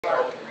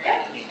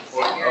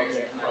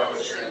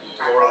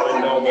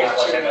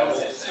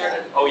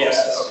Oh, yes,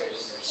 okay.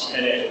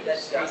 And it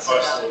got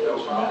busted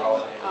over the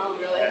holiday. Oh,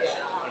 really?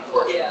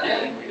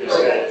 Unfortunately, we just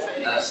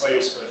had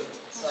place, but.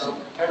 Yeah,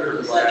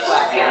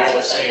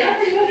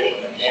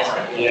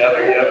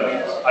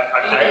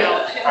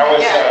 I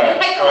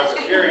was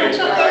curious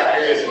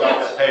about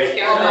the pay.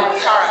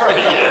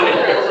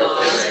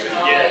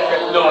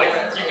 Yeah, no, like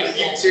you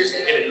can seriously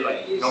hit it like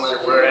no matter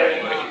where at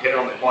it, like you hit it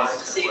on the corner.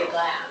 See the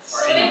glass. Or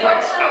any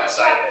like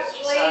outside it.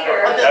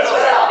 That's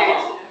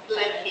right.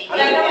 But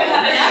I know we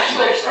have an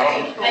actual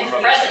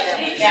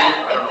president. Yeah.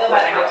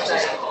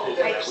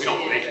 We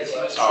don't make it.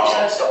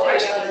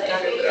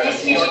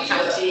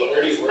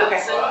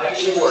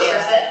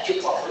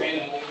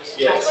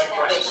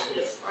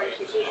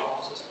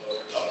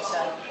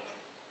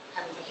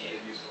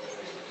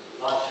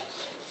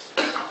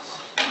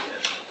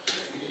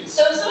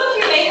 So some of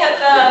you may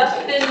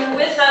have been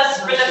with us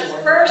for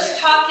the first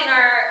talk in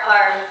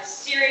our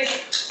series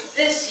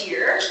this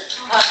year.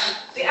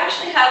 We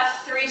actually have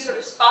 3 sort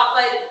of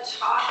spotlighted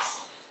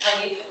talks,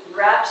 and we've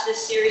wrapped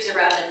this series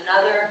around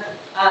another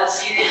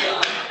series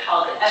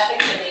called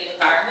Ethics in the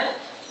Environment.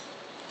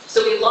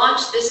 So we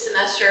launched this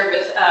semester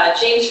with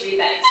James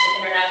Rebanks,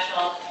 an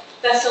international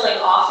best-selling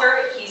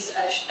author. He's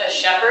a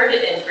shepherd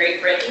in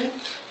Great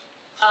Britain.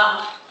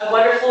 A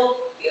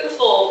wonderful,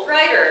 beautiful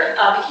writer.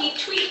 He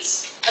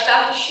tweets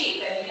about his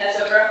sheep, and he has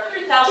over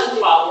 100,000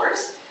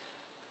 followers.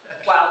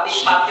 Wildly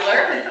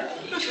popular.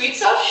 He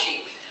tweets of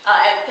sheep.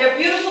 And they're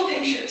beautiful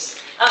pictures.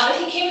 But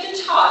he came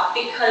to talk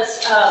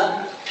because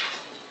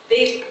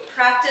they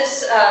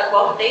practice,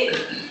 they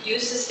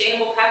use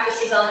sustainable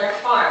practices on their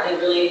farm. They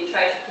really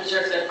try to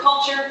preserve their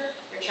culture.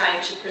 They're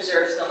trying to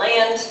preserve the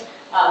land,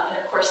 and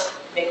of course,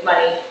 make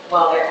money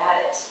while they're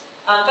at it.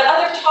 But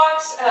other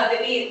talks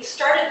that we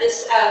started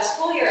this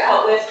school year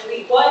out with,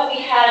 we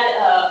had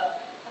a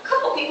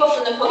couple people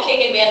from the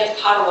Pokagon Band of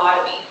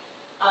Potawatomi,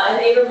 and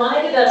they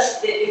reminded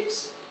us that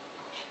it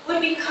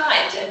would be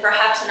kind and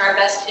perhaps in our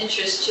best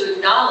interest to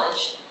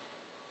acknowledge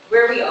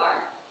where we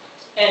are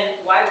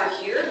and why we're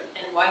here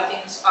and why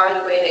things are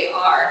the way they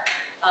are.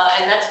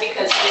 And that's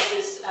because this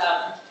is,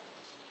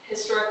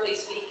 historically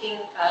speaking,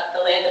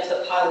 the land of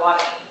the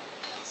Potawatomi.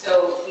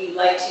 So we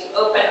like to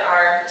open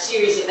our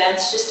series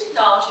events just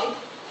acknowledging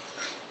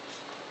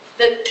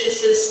that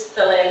this is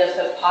the land of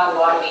the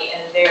Potawatomi,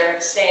 and their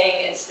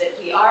saying is that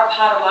we are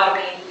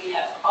Potawatomi, we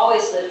have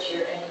always lived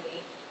here, and we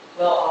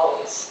will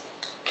always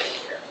live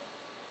here.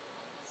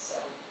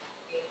 So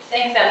we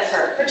thank them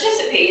for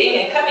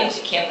participating and coming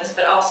to campus,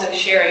 but also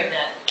sharing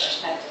that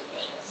perspective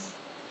with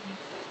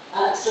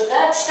us. So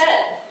that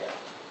said,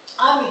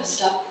 I'm going to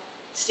stop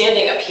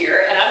standing up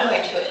here, and I'm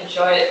going to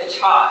enjoy the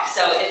talk.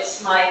 So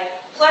it's my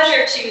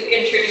pleasure to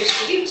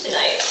introduce to you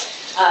tonight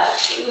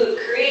 2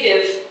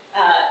 creative,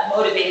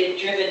 motivated,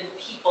 driven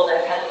people that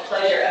I've had the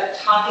pleasure of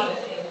talking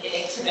with and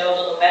getting to know a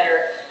little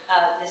better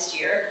this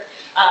year.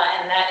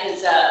 And that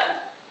is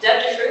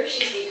Brenda Torres.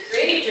 She's the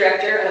creative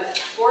director of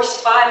Force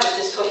 5, which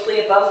is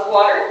hopefully above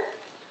water.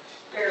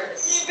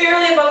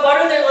 Barely above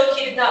water. They're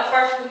located not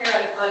far from here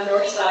on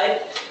north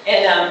side.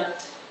 And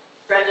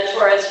Brenda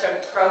Torres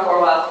from Crowe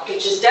Horwath,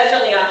 which is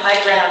definitely on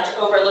high ground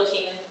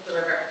overlooking the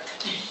river.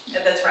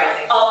 That's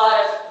right. A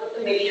lot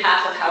of, maybe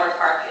half of Howard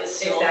Park is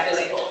still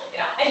visible.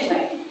 Yeah.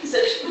 Anyway,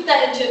 so to put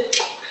that into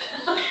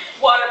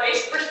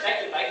water-based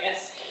perspective, I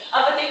guess.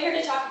 But they're here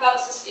to talk about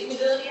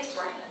sustainability as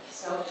brand.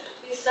 So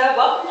please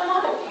welcome them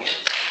on over here.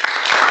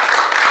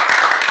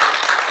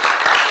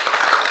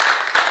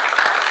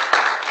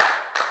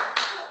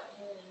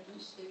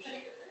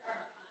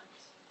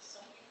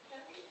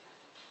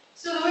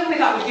 So the way we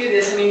thought we'd do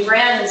this, I mean,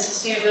 brand and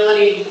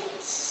sustainability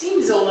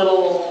seems a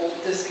little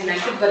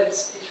disconnected, but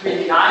it's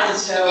really not. And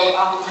so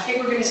I think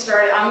we're going to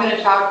start, I'm going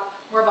to talk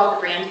more about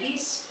the brand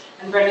piece,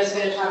 and Brenda's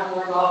going to talk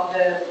more about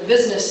the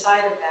business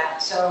side of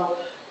that. So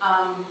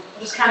we'll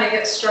just kind of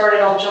get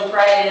started. I'll jump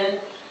right in.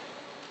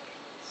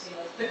 See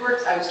how it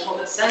works. I was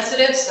told it's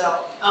sensitive,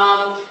 so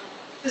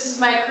this is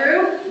my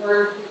crew.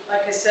 We're,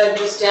 like I said,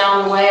 just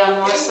down the way on the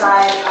north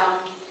side.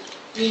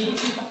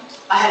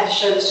 I had to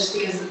show this just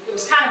because it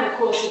was kind of a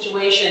cool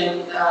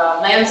situation.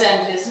 Land's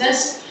End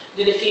Business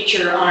did a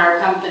feature on our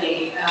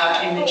company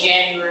in the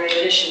January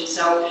edition.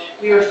 So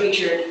we were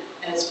featured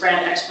as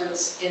brand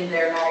experts in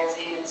their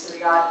magazine. And so we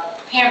got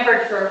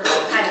pampered for,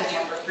 kind of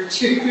pampered for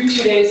two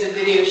days of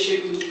video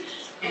shooting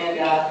and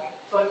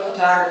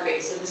photography.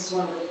 So this is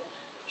one of the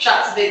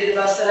shots that they did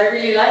of us that I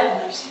really like.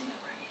 And I've seen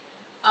that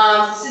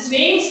right. This is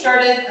me.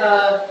 Started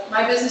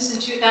my business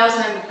in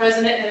 2000. I'm the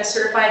president and a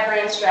certified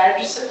brand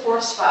strategist at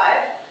Force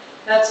 5.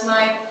 That's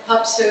my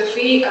pup,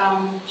 Sophie.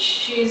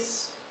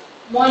 She's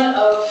one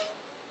of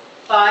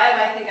 5.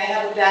 I think I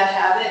have a bad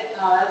habit.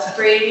 That's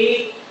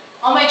Brady.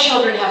 All my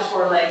children have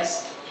 4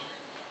 legs.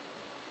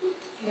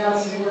 Yeah,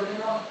 this is working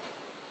wrong.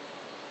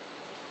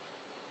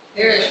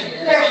 There she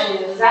is. There she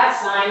is. That's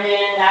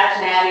Simon.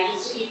 That's Maddie,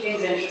 just to keep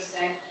things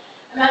interesting.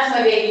 And that's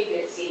my baby,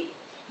 Bitsy.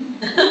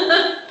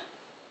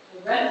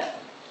 Brenda.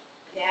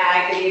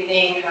 Yeah, good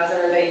evening. How's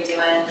everybody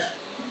doing?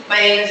 My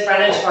name is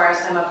Brenda Torres.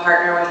 I'm a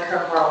partner with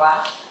Crowe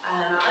Horwath.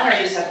 I'll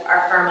introduce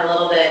our firm a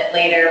little bit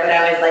later, but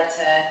I always like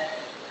to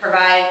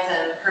provide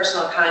some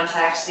personal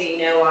context so you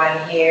know why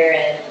I'm here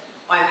and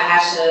why I'm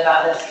passionate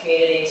about this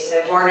community.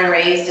 So born and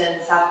raised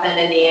in South Bend,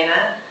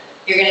 Indiana.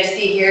 You're going to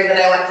see here that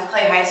I went to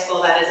play high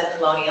school. That is a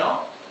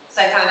Colonial.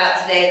 So I found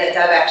out today that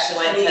Deb actually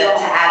went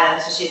to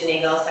Adams, so she's an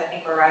Eagle, so I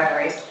think we're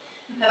rivalries.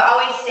 I've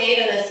always stayed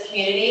in this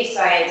community,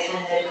 so I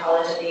attended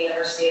college at the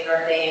University of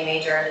Notre Dame,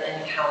 majored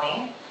in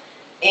accounting.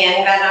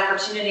 And I've had an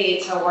opportunity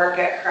to work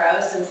at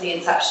Crowe since the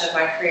inception of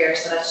my career,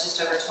 so that's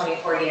just over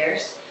 24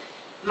 years.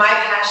 My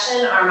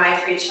passion are my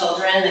 3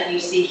 children that you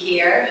see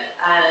here.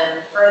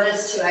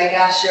 Furthest to, I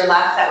guess, your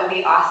left, that would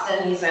be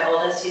Austin. He's my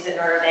oldest, he's at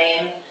Notre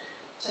Dame.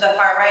 To the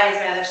far right is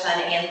my other son,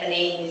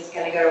 Anthony. He's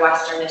going to go to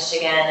Western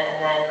Michigan.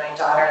 And then my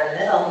daughter in the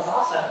middle has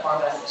also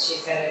informed us that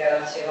she's going to go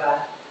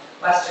to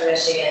Western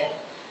Michigan.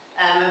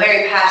 I'm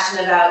very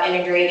passionate about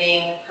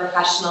integrating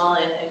professional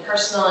and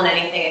personal and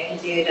anything I can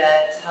do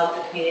to help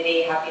the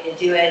community. Happy to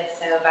do it.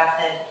 So Beth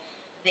had, I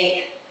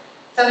think,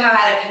 somehow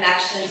had a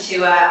connection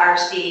to our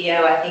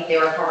CEO. I think they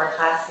were former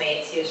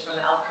classmates. He was from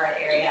the Elkhart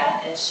area,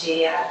 and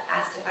she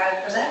asked if I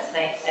would present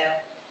tonight.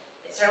 So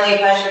it's certainly a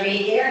pleasure to be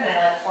here, and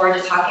I look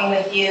forward to talking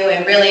with you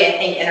and really, I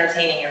think,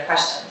 entertaining your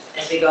questions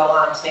as we go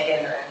along to make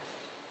it interactive.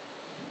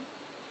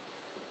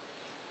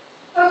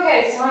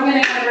 Okay, so I'm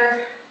going to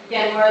cover,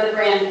 again, more of the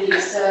brand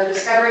piece. So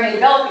discovering and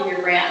developing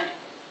your brand.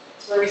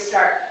 That's where we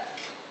start.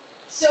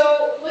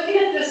 So looking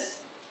at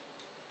this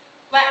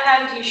black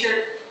cotton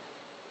t-shirt,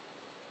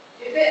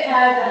 if it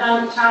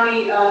had the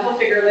Tommy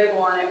Hilfiger label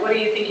on it, what do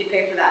you think you'd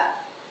pay for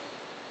that?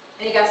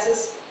 Any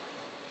guesses?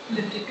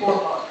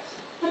 $54.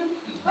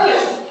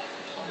 Oh,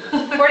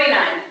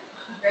 49,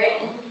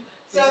 right?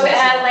 So if it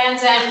had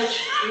Land's End,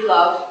 which we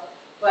love,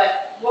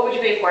 but what would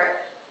you pay for it?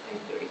 I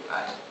think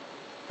 35.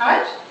 How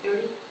much?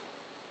 30.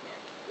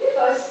 You're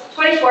close.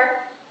 24.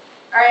 All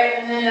right,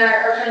 and then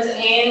our friends at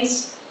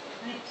Hanes.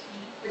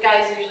 The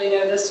guys usually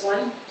know this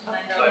one.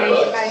 $5.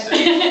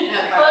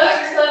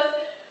 Close.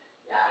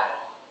 Yeah.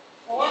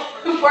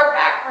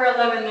 4-pack for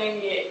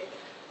 $11.98.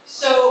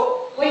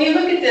 So when you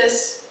look at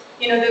this,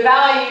 you know, the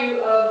value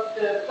of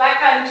the black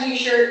cotton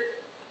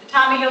t-shirt, the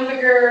Tommy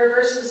Hilfiger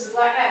versus the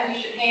black cotton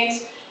t-shirt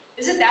Hanes,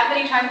 is it that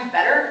many times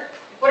better?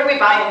 What are we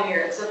buying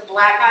here? It's a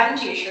black cotton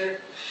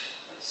t-shirt.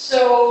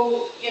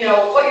 So, you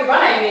know, what you're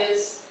buying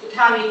is the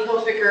Tommy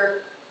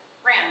Hilfiger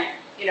brand,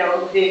 you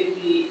know,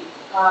 the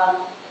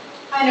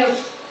kind of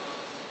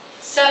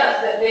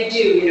setup that they do.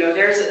 You know,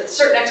 there's a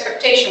certain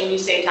expectation when you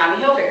say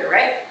Tommy Hilfiger,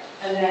 right?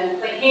 And then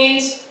like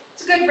Hanes,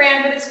 it's a good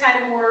brand, but it's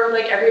kind of more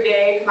like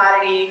everyday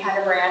commodity kind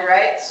of brand,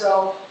 right?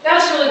 So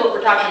that's really what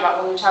we're talking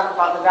about when we talk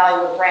about the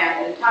value of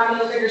brand. And Tommy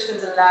Hilfiger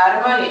spends a lot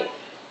of money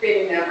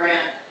creating that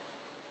brand.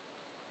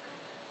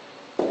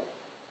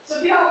 So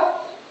if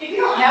you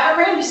don't have a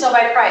brand, you sell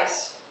by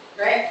price,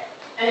 right?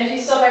 And if you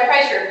sell by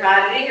price, you're a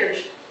commodity, you're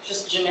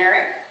just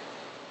generic.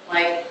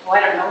 Like, well, I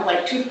don't know,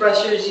 like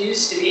toothbrushes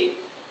used to be,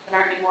 but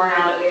aren't anymore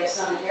now that we have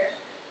some here.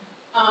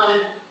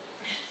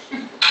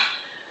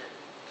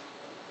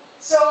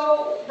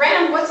 So,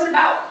 brand, what's it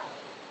about?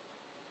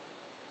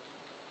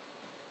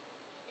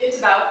 It's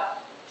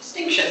about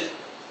distinction.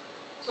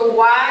 So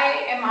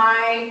why am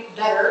I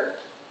better?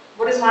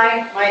 What is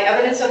my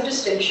evidence of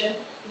distinction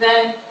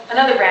than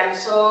another brand?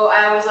 So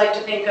I always like to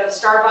think of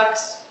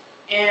Starbucks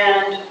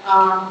and,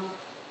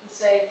 let's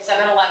say,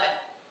 7-Eleven.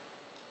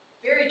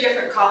 Very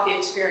different coffee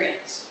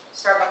experience.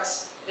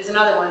 Starbucks is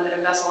another one that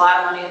invests a lot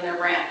of money in their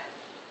brand.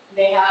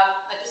 They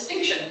have a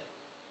distinction.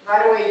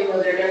 Right away you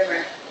know they're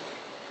different.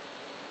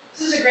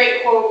 This is a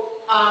great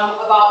quote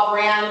about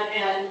brand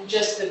and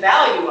just the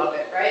value of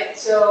it, right?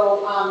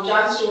 So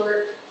John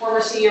Stewart, former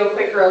CEO of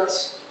Quick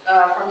Roads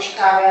from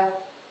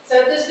Chicago,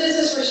 said if this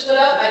business were split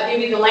up, I'd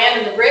give you the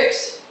land and the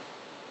bricks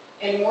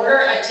and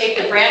mortar, I'd take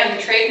the brand and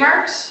the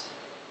trademarks,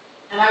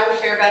 and I would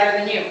fare better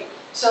than you.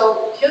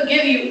 So he'll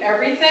give you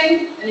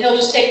everything, and he'll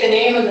just take the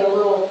name of the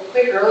little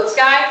Quick Roads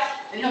guy,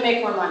 and he'll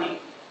make more money,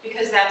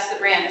 because that's the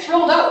brand. It's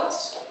rolled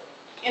oats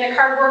in a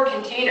cardboard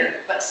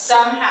container, but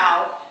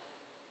somehow,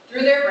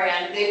 through their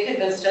brand, they've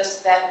convinced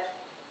us that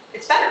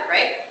it's better,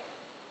 right?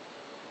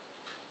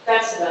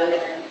 That's the value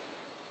of brand.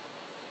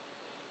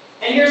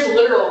 And here's the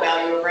literal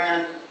value of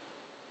brand.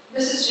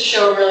 This is to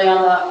show really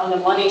on the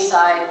money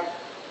side.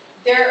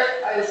 There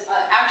is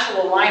an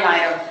actual line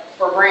item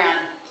for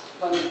brand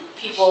when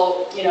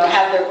people, you know,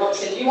 have their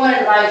books. If you wanted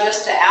to buy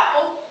just to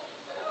Apple,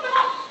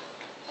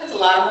 that's a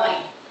lot of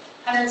money.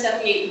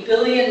 $178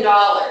 billion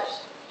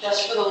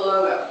just for the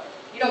logo.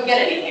 You don't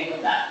get anything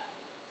with that.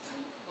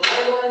 The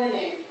logo and the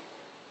name.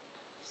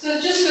 So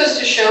it just goes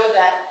to show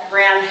that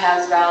brand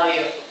has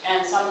value,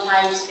 and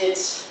sometimes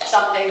it's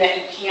something that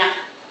you can't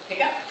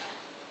pick up.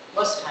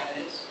 Most of the time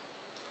it is.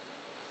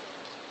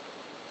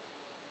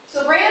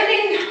 So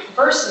branding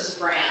versus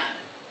brand.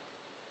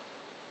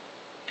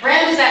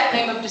 Brand is that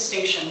claim of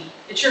distinction.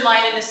 It's your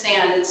line in the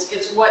sand.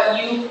 It's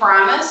what you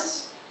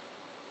promise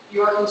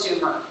your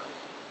consumer,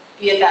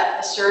 be it that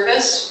a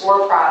service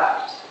or a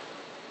product.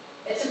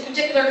 It's a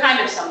particular kind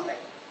of something.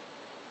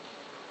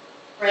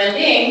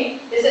 Branding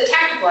is a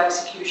tactical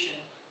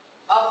execution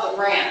of the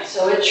brand.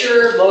 So it's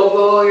your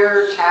logo,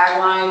 your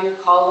tagline, your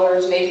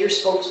colors, maybe your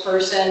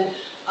spokesperson.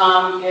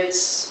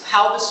 It's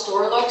how the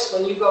store looks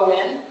when you go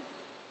in.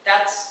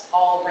 That's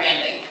all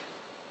branding.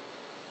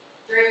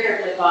 Very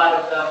carefully thought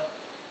of though.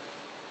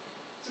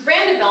 So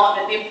brand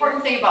development, the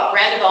important thing about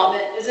brand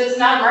development is it's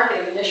not a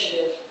marketing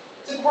initiative,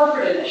 it's a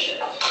corporate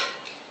initiative.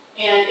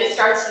 And it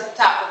starts at the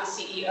top with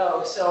the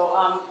CEO. So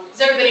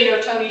does everybody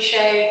know Tony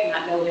Hsieh?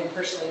 Not know him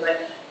personally,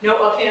 but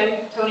know of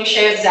him. Tony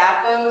Hsieh of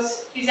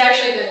Zappos. He's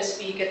actually going to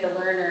speak at the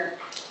Learner.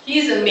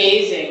 He's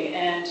amazing,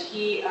 and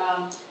he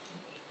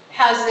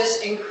has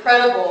this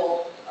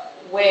incredible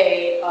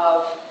way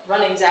of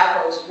running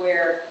Zappos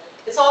where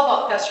it's all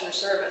about customer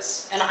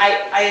service. And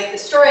the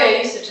story I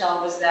used to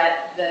tell was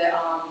that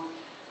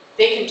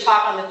they can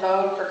talk on the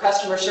phone for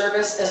customer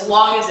service as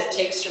long as it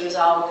takes to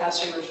resolve a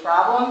customer's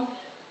problem.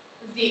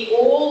 The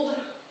old,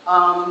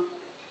 I'm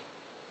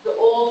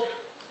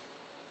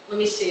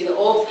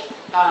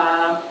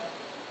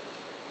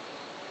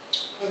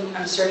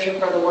searching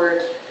for the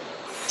word,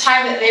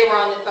 time that they were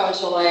on the phone,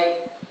 so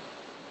like,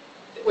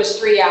 it was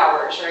 3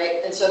 hours,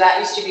 right? And so that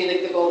used to be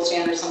like the gold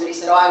standard. Somebody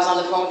said, oh, I was on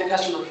the phone with the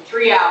customer for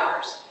 3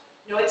 hours.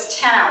 No,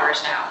 it's 10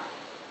 hours now.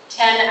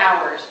 10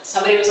 hours.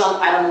 Somebody was on,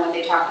 I don't know what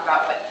they talked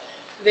about, but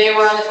they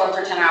were on the phone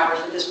for 10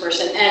 hours with this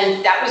person,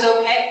 and that was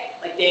okay.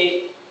 Like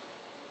they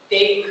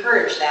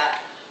encourage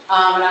that.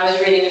 And I was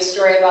reading a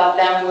story about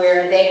them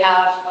where they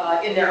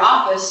have in their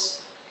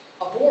office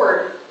a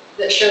board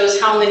that shows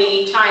how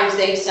many times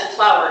they've sent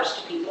flowers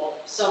to people.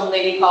 Some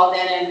lady called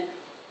in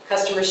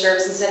customer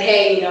service and said,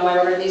 hey, you know, I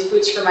ordered these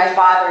boots for my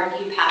father and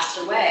he passed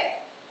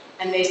away.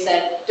 And they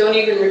said, don't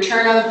even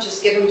return them,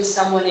 just give them to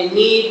someone in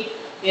need,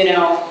 you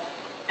know.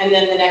 And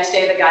then the next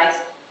day the guy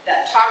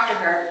that talked to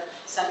her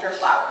sent her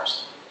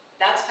flowers.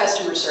 That's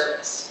customer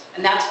service.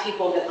 And that's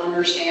people that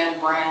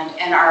understand brand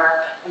and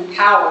are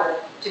empowered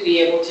to be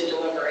able to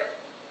deliver it.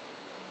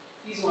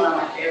 He's one of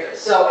my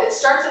favorites. So it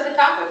starts at the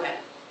top with him.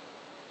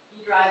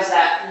 He drives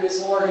that through his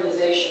whole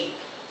organization.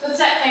 So it's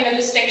that kind of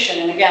distinction.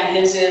 And again,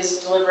 his is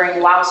delivering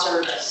wow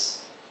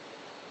service.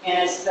 And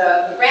it's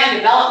the brand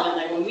development,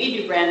 like when we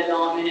do brand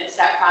development, it's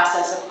that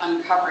process of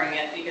uncovering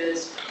it,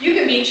 because you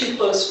can be too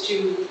close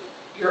to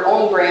your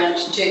own brand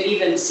to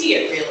even see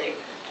it really.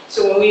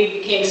 So when we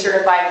became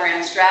certified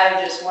brand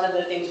strategists, one of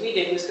the things we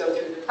did was go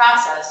through the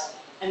process,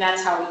 and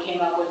that's how we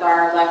came up with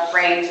our left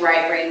brains,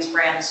 right brains,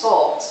 brand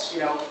soul. It's,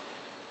 you know,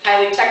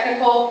 highly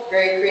technical,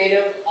 very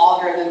creative,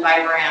 all driven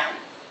by brand.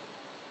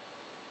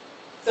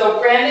 So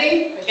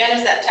branding, again,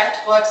 is that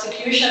technical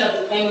execution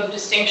of the claim of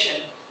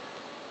distinction.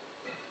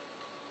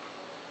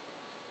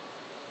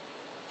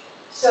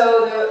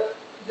 So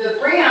the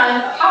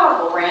brand, a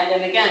powerful brand,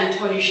 and again,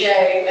 Tony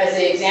Hsieh as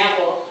the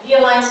example, he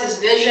aligns his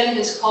vision,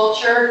 his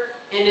culture,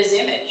 and his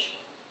image.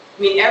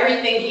 I mean,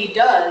 everything he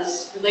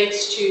does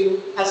relates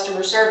to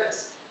customer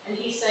service. And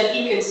he said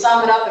he can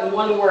sum it up in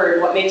one word,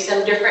 what makes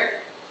them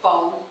different: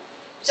 phone,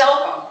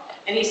 telephone.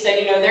 And he said,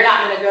 you know, they're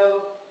not going to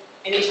go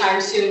anytime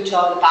soon to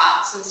all the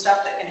bots and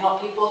stuff that can help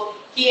people.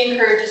 He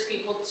encourages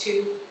people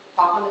to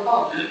talk on the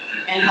phone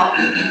and help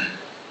people.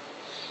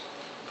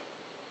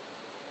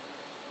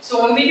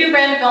 So when we do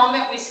brand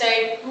development, we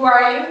say, who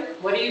are you?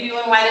 What do you do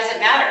and why does it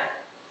matter?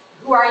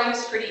 Who are you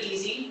is pretty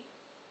easy.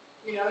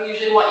 You know,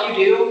 usually what you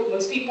do,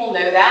 most people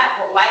know that,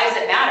 but why does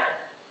it matter?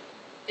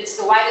 It's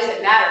the why does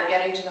it matter,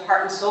 getting to the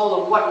heart and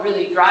soul of what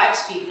really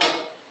drives people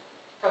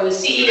from the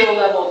CEO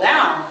level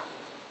down.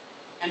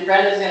 And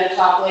Brenda's going to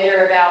talk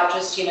later about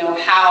just, you know,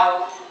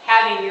 how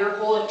having your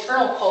whole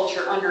internal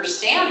culture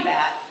understand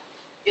that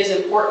is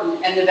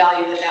important and the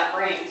value that that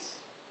brings.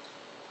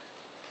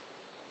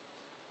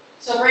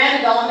 So brand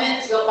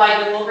development is built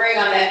by delivering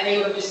on that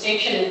claim of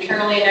distinction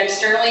internally and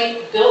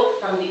externally,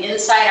 built from the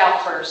inside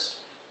out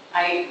first.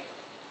 I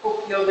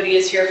hope nobody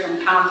is here from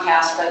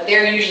Comcast, but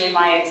they're usually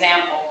my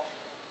example.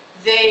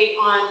 They,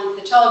 on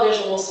the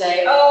television, will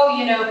say, oh,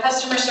 you know,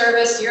 customer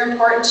service, you're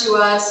important to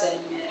us,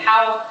 and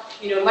how,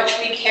 you know, much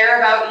we care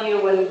about you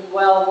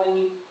when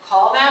you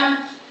call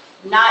them,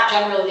 not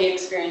generally the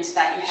experience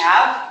that you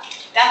have.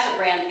 That's a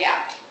brand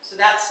gap. So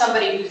that's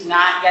somebody who's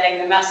not getting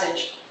the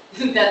message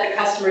that the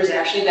customer is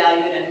actually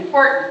valued and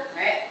important,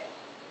 right?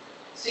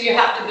 So you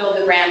have to build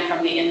the brand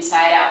from the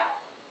inside out.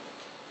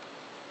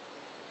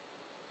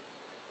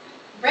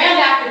 Brand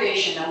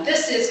activation. Now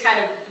this is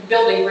kind of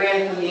building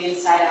brand from the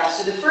inside out.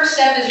 So the first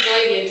step is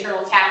really the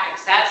internal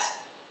tactics. That's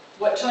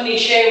what Tony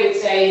Hsieh would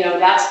say, you know,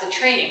 that's the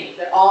training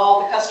that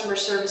all the customer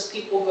service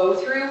people go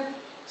through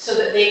so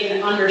that they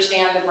can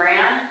understand the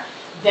brand.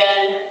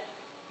 Then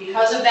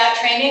because of that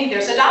training,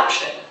 there's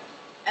adoption.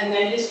 And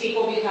then his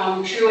people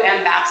become true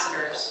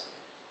ambassadors.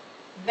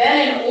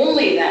 Then and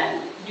only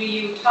then do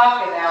you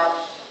talk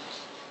about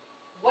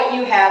what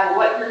you have,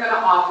 what you're going to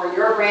offer,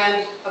 your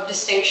brand of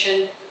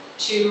distinction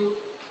to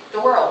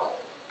the world.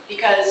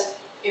 Because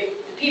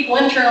if the people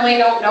internally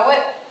don't know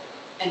it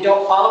and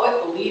don't follow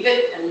it, believe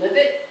it, and live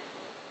it,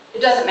 it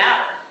doesn't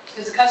matter.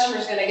 Because the customer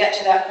is going to get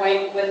to that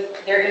point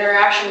with their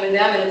interaction with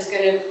them, and it's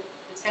going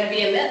to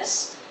be a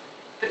miss,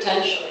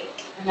 potentially.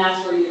 and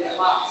that's where you get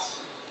lost.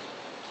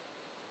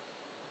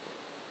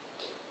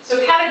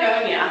 So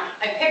Patagonia,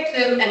 I picked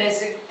them and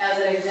as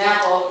an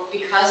example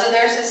because of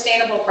their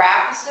sustainable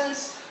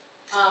practices.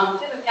 Do you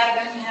have a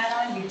Patagonia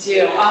hat on? You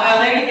do. Oh,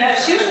 there you go.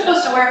 She was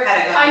supposed to wear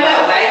Patagonia. I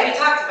know, right? We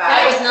talked about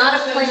That it. was not a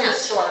plant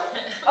store.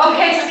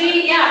 Okay,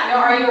 see, yeah,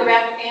 no, are you a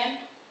rabbit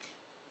fan?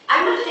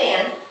 I'm a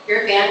fan.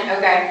 You're a fan,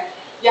 okay.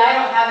 Yeah, I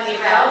don't have any,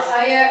 but I'll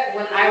tell you,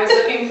 when I was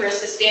looking for a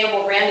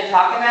sustainable brand to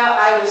talk about,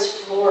 I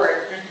was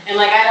floored. And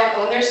like, I don't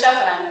own their stuff,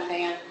 and I'm a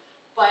fan.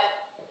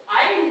 But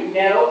I didn't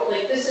know,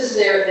 like, this is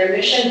their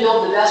mission: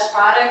 build the best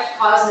product,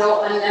 cause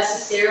no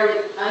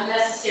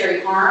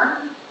unnecessary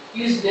harm,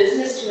 use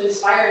business to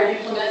inspire and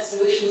implement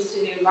solutions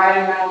to the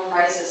environmental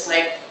crisis.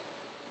 Like,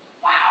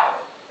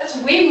 wow, that's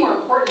way more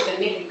important than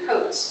making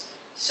coats.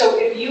 So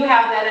if you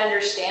have that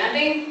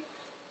understanding,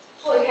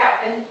 holy cow.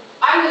 And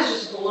I was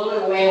just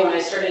blown away when I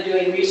started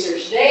doing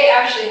research. They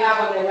actually have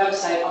on their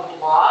website a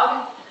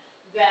blog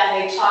that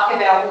they talk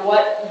about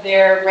what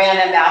their brand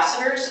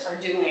ambassadors are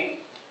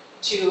doing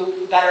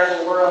to better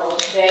the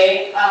world.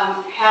 They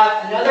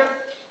have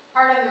another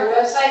part on their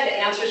website that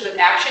answers with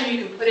action.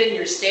 You can put in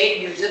your state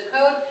and your zip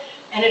code,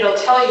 and it'll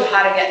tell you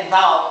how to get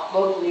involved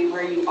locally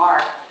where you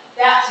are.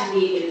 That to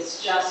me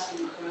is just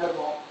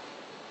incredible.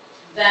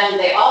 Then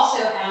they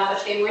also have a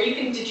thing where you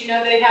can, did you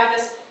know they have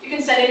this, you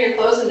can send in your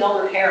clothes and they'll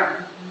repair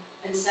them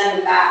and send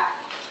them back.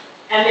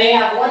 And they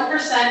have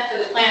 1% for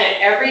the planet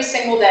every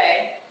single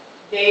day.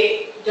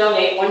 They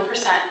donate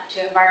 1%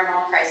 to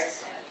environmental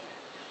crisis management.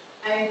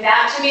 I mean,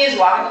 that to me is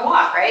walking the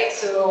walk, right?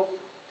 So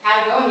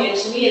Patagonia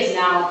to me is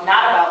now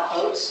not about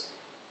coats.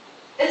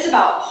 It's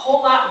about a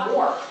whole lot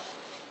more.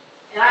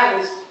 And I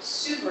was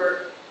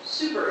super,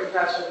 super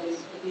impressed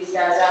with these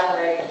guys after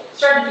I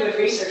started doing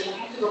research. I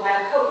have to go buy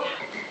a coat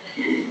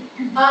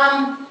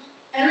now.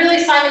 And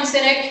really Simon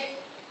Sinek,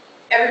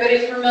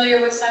 everybody's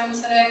familiar with Simon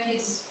Sinek,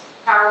 he's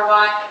Power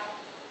Watt.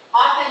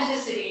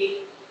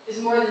 Authenticity is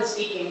more than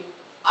speaking.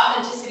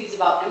 Authenticity is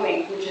about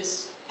doing, which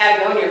is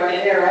Patagonia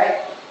right there,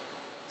 right?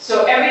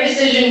 So every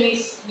decision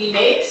we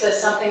make says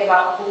something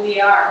about who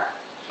we are.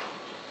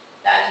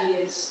 That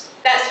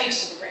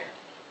speaks to the brand,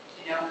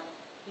 you know,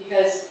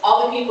 because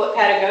all the people at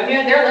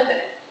Patagonia, they're living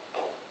it.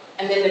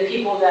 And then the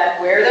people that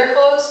wear their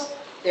clothes,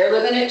 they're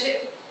living it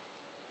too.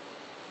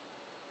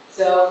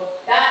 So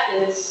that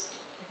is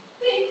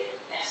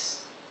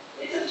yes.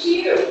 It's up to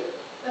you.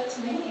 That's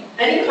me.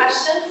 Any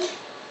questions?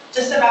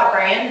 Just about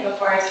brand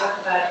before I talk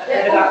about a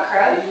bit about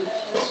Crowe?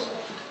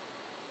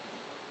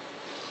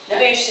 It'd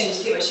be interesting to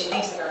see what she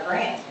thinks of our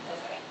brand.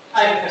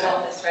 I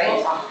present this,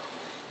 right?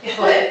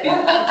 What?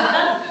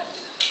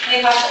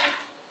 Any questions?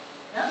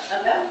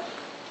 No? No?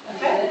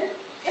 Okay.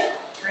 Good.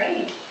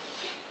 Great.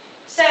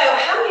 So,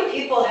 how many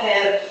people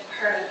have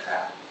heard of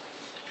Crowe?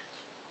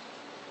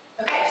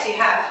 Okay, so you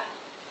have.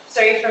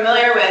 So, are you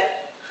familiar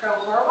with Crowe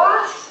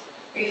Horwath?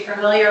 Are you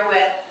familiar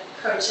with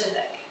Crowe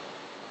Chiswick?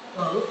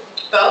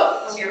 Both.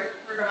 Both? So you're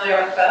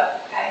familiar with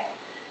both? Okay.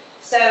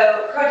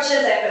 So Crowe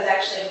Chiswick was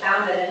actually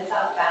founded in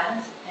South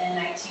Bend in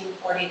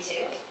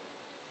 1942.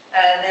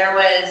 There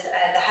was the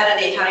head of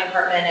the accounting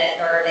department at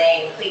Notre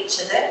Dame, Clete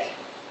Chiswick,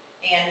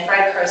 and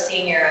Fred Crowe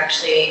Sr.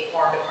 actually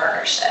formed a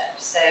partnership.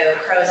 So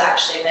Crowe's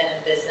actually been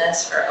in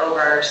business for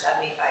over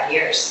 75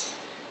 years.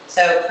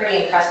 So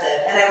pretty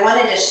impressive. And I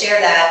wanted to share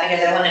that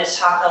because I wanted to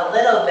talk a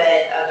little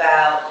bit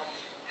about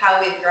how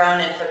we've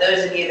grown, and for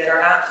those of you that are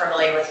not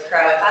familiar with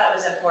Crowe, I thought it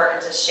was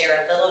important to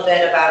share a little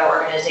bit about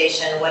our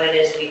organization, what it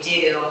is we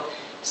do,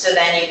 so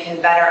then you can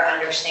better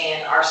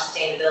understand our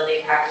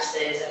sustainability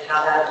practices and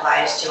how that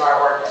applies to our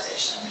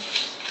organization.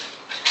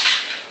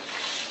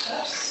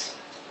 Oops.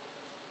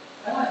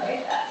 I want to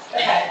read that.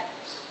 Okay.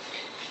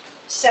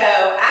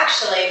 So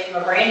actually,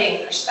 from a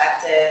branding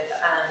perspective,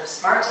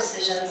 smart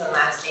decisions and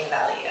lasting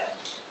value.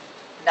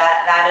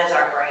 That is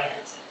our brand.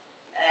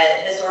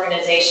 This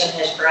organization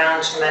has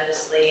grown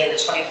tremendously in the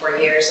 24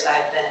 years that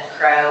I've been at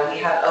Crowe. We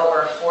have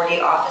over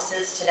 40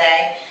 offices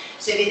today.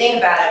 So if you think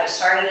about it, we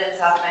started in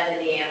South Bend,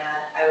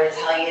 Indiana. I would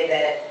tell you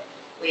that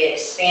we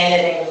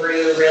expanded and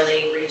grew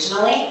really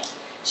regionally.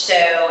 So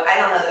I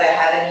don't know that I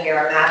have in here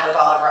a map of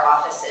all of our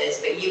offices,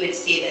 but you would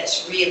see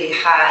this really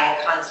high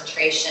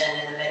concentration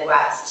in the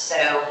Midwest.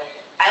 So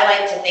I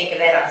like to think of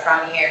it, I'm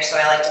from here, so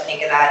I like to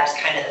think of that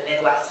as kind of the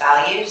Midwest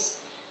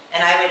values.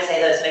 And I would say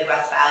those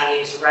Midwest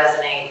values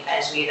resonate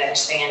as we've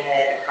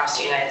expanded across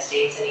the United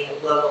States and even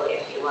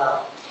globally, if you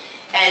will.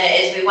 And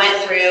as we went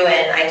through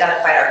and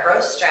identified our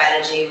growth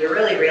strategy, we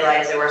really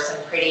realized there were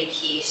some pretty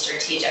key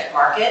strategic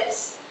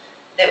markets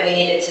that we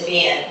needed to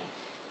be in.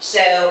 So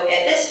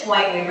at this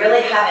point, we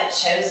really haven't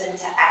chosen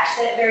to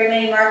exit very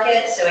many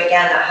markets. So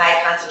again, the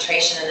high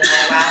concentration in the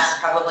Midwest,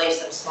 probably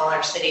some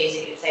smaller cities,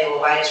 you could say, well,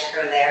 why is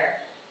Crowe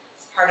there?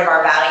 It's part of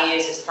our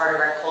values, it's part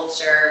of our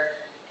culture.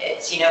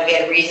 It's, you know, we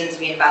had reasons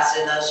we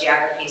invested in those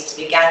geographies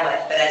to begin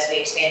with, but as we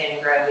expanded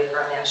and grew, we've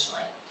grown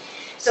nationally.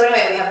 So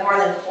anyway, we have more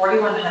than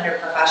 4,100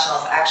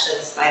 professionals. Actually,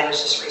 the slide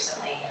was just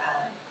recently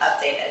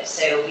updated.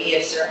 So we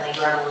have certainly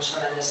grown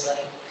tremendously.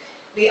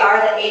 We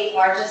are the 8th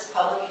largest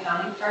public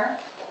accounting firm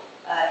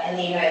in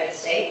the United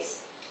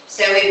States.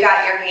 So we've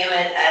got your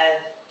gamut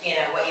of,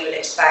 what you would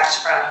expect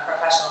from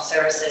professional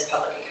services,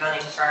 public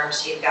accounting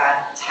firms. You've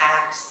got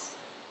tax,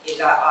 you've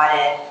got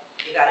audit,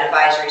 you've got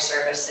advisory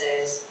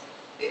services,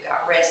 we've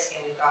got risk,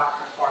 and we've got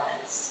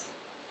performance.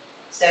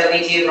 So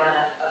we do run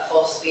a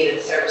full suite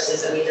of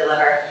services that we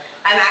deliver.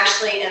 I'm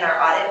actually in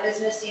our audit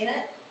business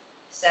unit.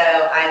 So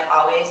I've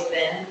always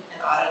been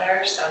an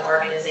auditor. Some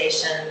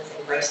organizations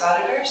embrace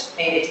auditors.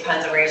 Maybe it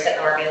depends on where you sit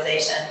in the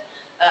organization.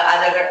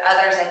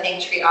 Others, I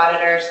think, treat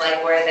auditors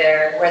like we're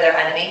their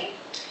enemy.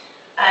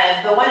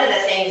 But one of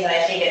the things that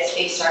I think it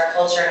speaks to our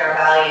culture and our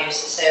values,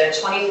 so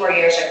 24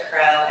 years at Crowe,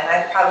 and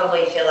I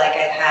probably feel like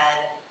I've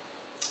had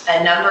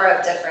a number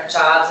of different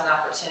jobs and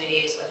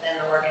opportunities within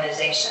the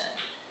organization.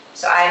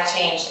 So I've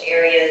changed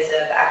areas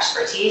of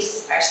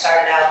expertise. I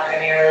started out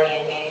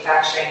primarily in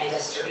manufacturing and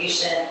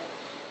distribution.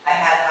 I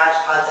had a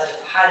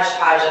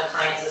hodgepodge of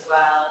clients as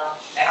well.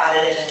 I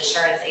audited an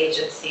insurance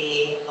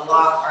agency, a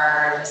law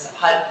firm, some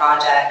HUD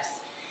projects,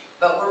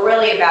 but we're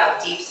really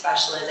about deep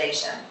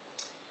specialization.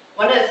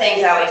 One of the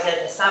things I always did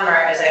in the summer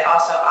is I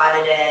also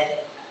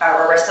audited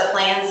our ERISA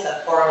plans,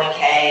 so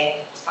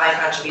 401k, defined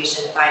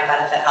contribution, defined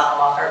benefit, health and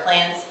welfare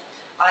plans.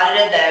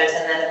 Audited those,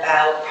 and then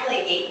about probably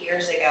 8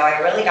 years ago, I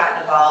really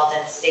got involved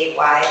in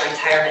statewide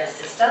retirement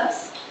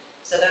systems.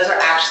 So those are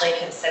actually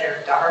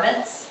considered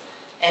governments.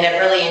 And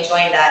I've really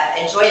enjoyed that.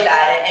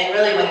 And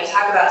really, when you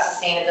talk about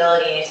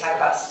sustainability and you talk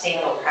about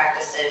sustainable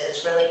practices,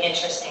 it's really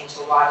interesting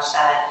to watch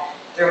that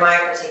through my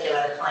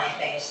particular client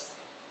base.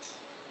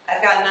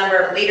 I've got a number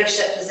of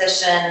leadership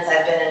positions.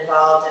 I've been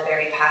involved and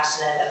very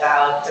passionate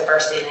about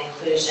diversity and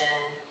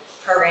inclusion,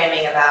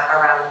 programming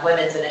around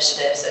women's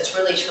initiatives. So it's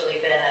really, truly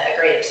been a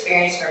great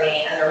experience for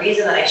me. And the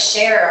reason that I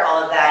share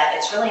all of that,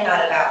 it's really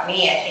not about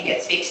me. I think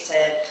it speaks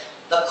to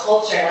the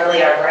culture and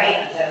really our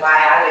brand and why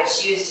I would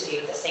choose to be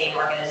with the same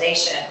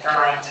organization for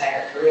my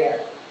entire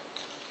career.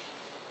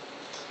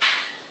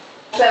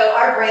 So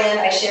our brand,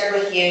 I shared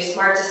with you,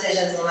 smart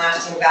decisions and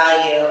lasting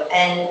value,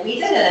 and we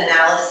did an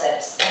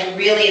analysis, and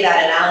really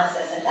that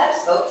analysis, and Deb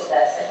spoke to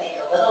this, I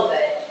think, a little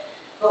bit,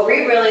 but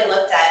we really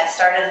looked at,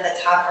 started at the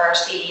top for our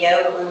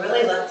CEO, but we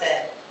really looked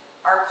at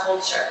our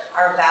culture,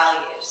 our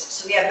values.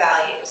 So we have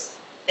values.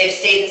 They've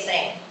stayed the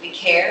same. We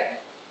care,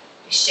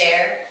 we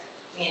share,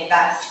 we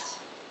invest,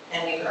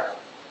 and we grow.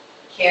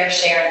 Care,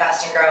 share,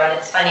 invest, and grow. And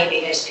it's funny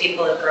because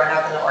people have grown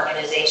up in the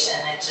organization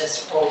and it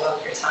just rolls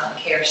off your tongue.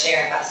 Care,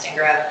 share, invest, and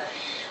grow.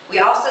 We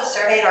also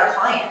surveyed our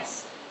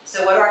clients.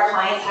 So what do our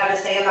clients have to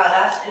say about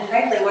us? And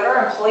frankly, what do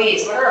our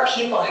employees, what do our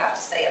people have to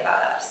say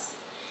about us?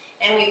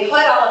 And we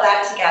put all of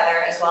that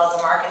together as well as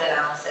a market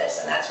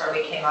analysis, and that's where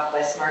we came up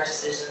with smart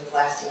decisions,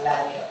 lasting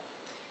value.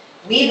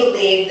 We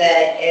believe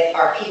that if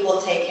our people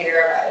take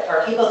care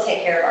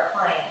of our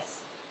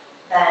clients,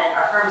 then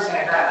our firm's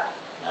going to grow.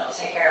 And it'll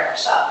take care of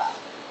ourselves.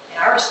 And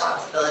our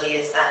responsibility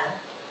is then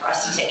for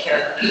us to take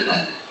care of our people,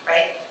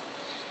 right?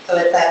 So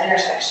it's that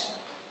intersection.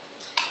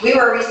 We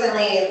were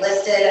recently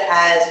listed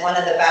as one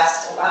of the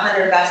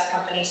 100 best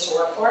companies to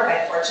work for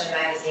by Fortune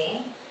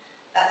magazine.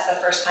 That's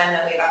the first time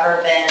that we've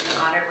ever been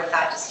honored with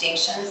that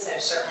distinction, so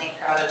certainly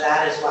proud of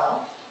that as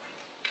well.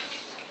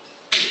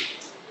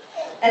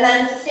 And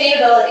then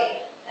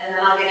sustainability, and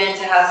then I'll get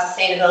into how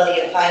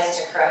sustainability applies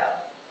to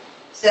Crowe.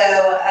 So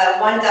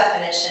one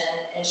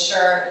definition,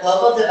 ensure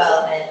global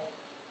development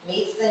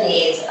meets the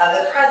needs of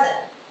the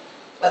present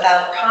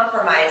without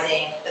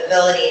compromising the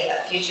ability of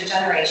future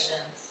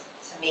generations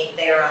to meet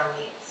their own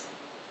needs.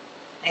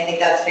 I think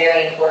that's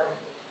very important.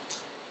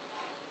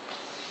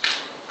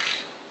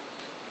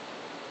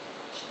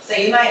 So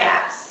you might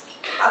ask,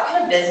 how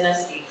can a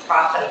business be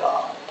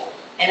profitable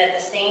and at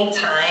the same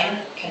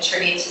time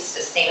contribute to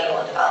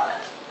sustainable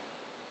development?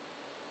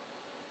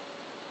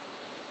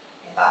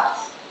 Any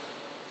thoughts?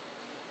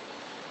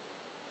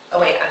 Oh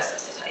wait, I'm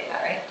supposed to tell you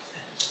that, right?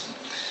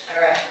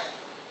 All right.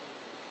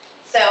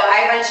 So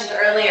I mentioned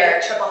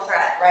earlier triple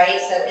threat, right?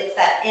 So it's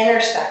that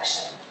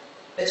intersection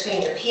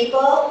between your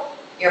people,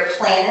 your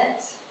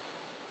planet,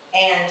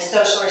 and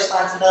social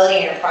responsibility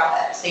and your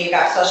profit. So you've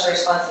got social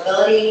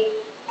responsibility,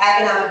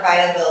 economic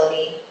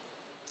viability,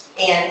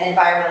 and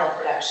environmental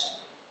protection.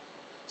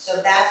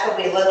 So that's what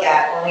we look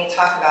at when we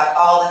talk about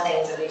all the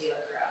things that we do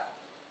at Crowe.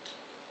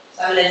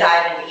 So I'm going to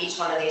dive into each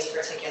one of these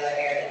particular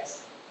areas.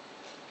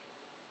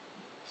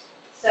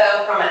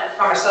 So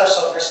from a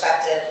social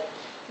perspective,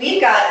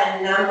 we've got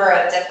a number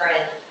of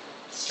different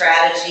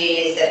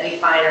strategies that we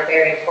find are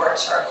very important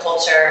to our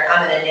culture.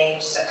 I'm going to name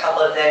just a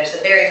couple of those.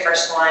 The very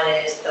first one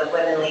is the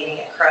Women Leading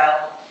at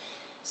Crowe.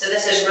 So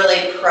this is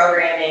really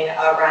programming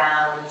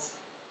around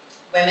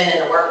women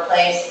in the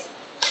workplace,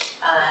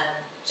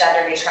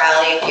 gender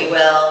neutrality, if you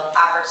will,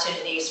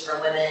 opportunities for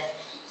women.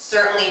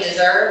 Certainly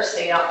deserved, so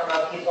you don't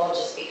promote people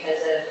just because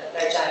of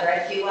their gender,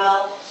 if you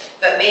will,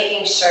 but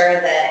making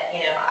sure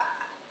that,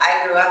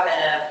 I grew up in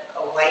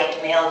a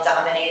white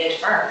male-dominated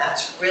firm.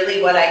 That's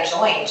really what I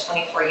joined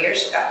 24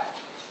 years ago.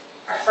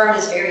 Our firm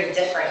is very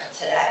different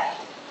today.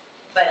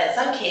 But in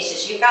some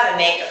cases, you've got to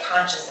make a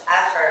conscious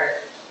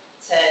effort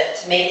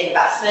to make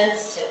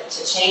investments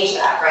to change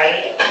that,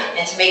 right?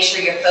 And to make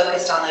sure you're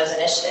focused on those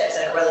initiatives.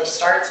 And it really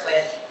starts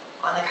with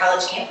on the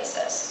college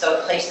campuses.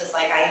 So places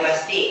like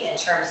IUSB in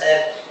terms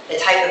of the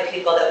type of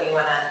people that we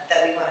want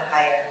to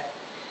hire.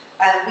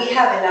 We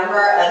have a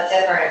number of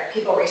different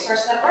people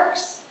resource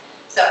networks.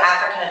 So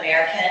African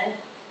American,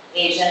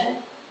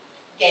 Asian,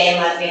 gay and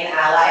lesbian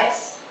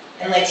allies,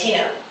 and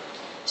Latino.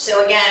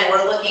 So again,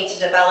 we're looking to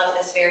develop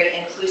this very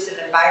inclusive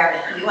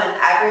environment. We want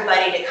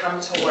everybody to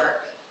come to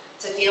work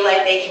to feel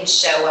like they can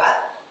show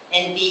up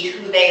and be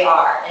who they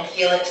are and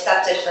feel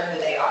accepted for who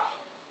they are.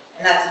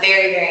 And that's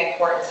very, very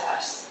important to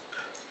us.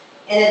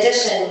 In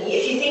addition,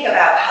 if you think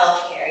about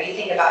healthcare, you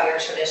think about your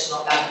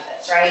traditional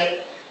benefits,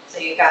 right? So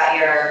you've got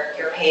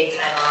your paid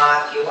time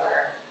off,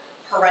 your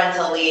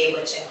parental leave,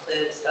 which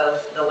includes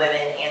both the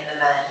women and the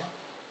men.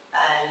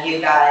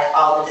 You've got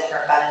all the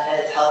different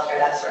benefits, healthcare,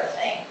 that sort of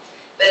thing.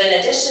 But in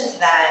addition to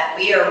that,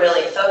 we are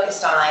really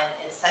focused on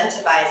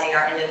incentivizing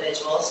our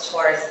individuals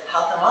towards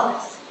health and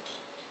wellness.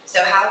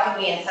 So how can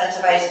we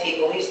incentivize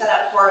people? We've set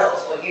up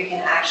portals where you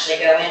can actually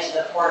go into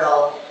the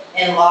portal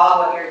and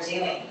log what you're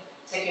doing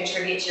to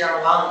contribute to your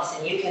own wellness.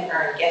 And you can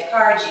earn gift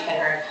cards, you can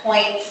earn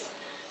points,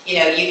 you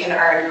can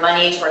earn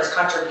money towards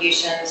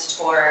contributions,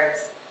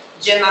 towards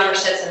gym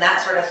memberships and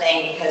that sort of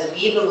thing, because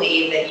we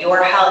believe that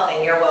your health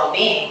and your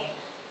well-being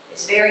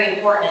is very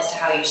important as to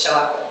how you show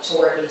up to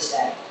work each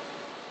day.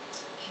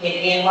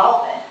 Community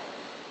involvement.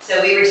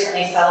 So we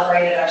recently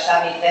celebrated our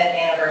 75th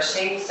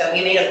anniversary, so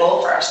we made a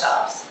goal for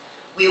ourselves.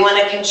 We want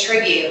to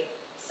contribute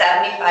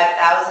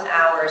 75,000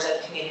 hours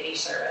of community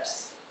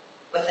service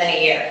within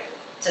a year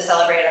to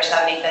celebrate our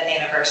 75th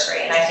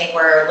anniversary. And I think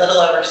we're a little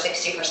over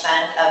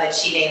 60% of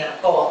achieving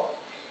that goal.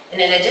 And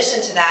in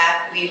addition to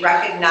that, we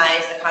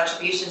recognize the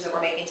contributions that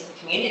we're making to the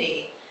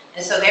community.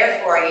 And so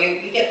therefore,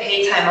 you get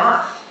paid time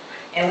off.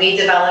 And we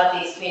develop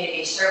these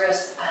community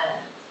service ideas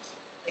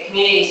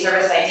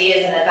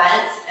and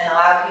events and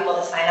allow people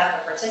to sign up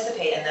and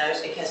participate in those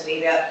because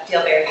we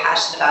feel very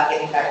passionate about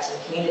giving back to the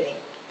community.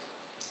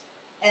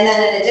 And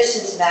then in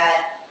addition to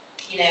that,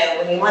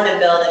 when you want to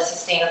build a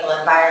sustainable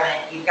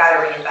environment, you've got to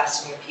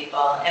reinvest in your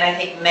people. And I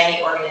think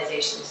many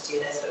organizations do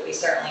this, but we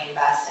certainly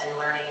invest in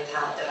learning and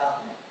talent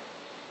development.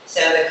 So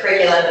the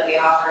curriculum that we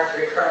offer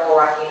through Crowe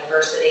Horwath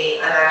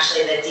University, I'm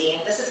actually the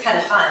dean. This is kind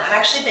of fun. I'm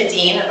actually the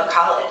dean of a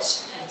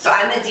college. So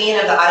I'm the dean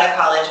of the Audit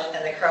College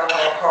within the Crowe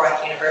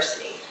Horwath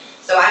University.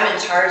 So I'm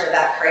in charge of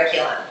that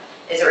curriculum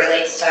as it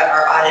relates to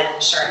our audit and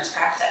insurance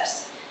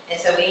practice. And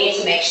so we need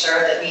to make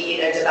sure that we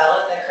either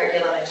develop the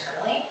curriculum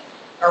internally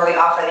or we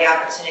offer the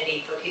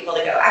opportunity for people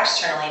to go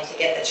externally to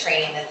get the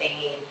training that they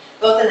need,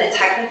 both in the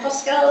technical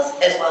skills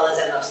as well as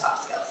in those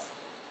soft skills.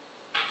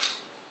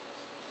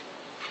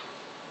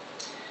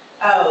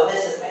 Oh,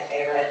 this is my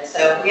favorite.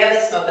 So we have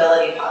this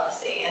mobility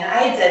policy, and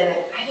I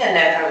didn't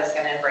know if I was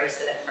going to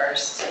embrace it at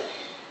first.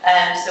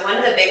 So one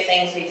of the big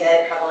things we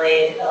did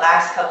probably the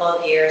last couple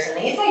of years, and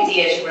these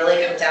ideas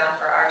really come down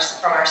from our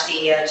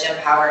CEO, Jim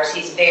Powers.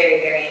 He's very,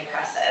 very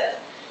impressive.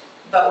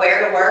 But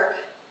where to work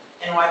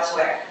and what to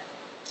wear.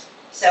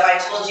 So I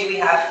told you we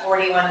have over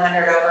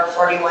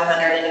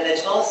 4,100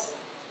 individuals.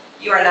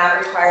 You are not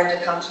required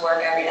to come to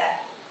work every day.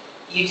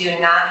 You do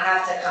not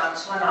have to come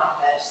to an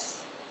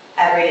office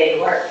every day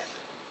to work.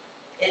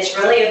 It's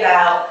really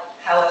about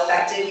how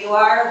effective you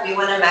are. We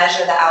want to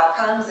measure the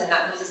outcomes and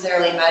not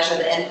necessarily measure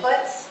the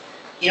inputs.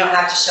 You don't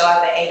have to show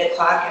up at 8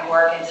 o'clock and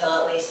work until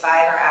at least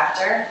 5 or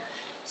after.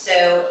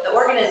 So the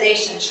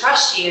organization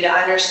trusts you to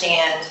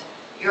understand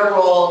your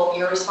role,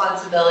 your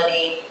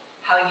responsibility,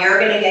 how you're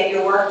going to get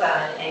your work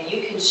done, and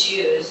you can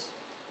choose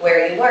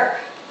where you work.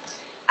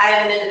 I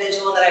have an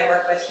individual that I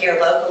work with here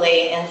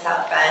locally in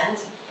South Bend.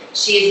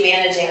 She's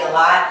managing a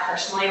lot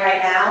personally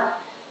right now.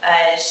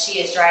 She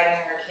is driving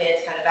her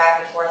kids kind of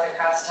back and forth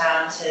across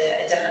town to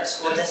a different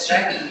school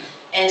district.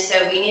 And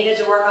so we needed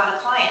to work on a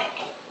client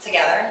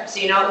together. So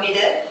you know what we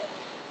did?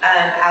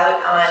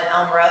 Out on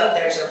Elm Road,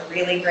 there's a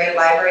really great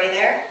library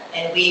there.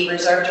 And we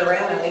reserved a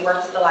room and we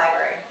worked at the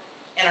library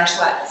in our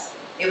sweats.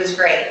 It was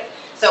great.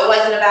 So it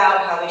wasn't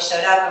about how we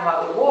showed up and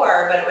what we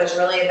wore, but it was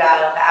really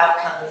about the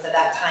outcomes of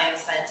that time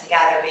spent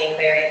together being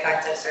very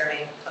effective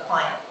serving a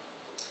client.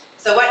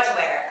 So what to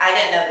wear? I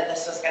didn't know that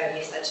this was going to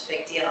be such a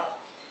big deal.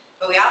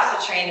 But we also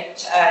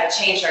changed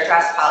our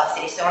dress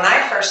policy. So when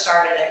I first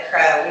started at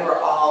Crowe, we were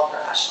all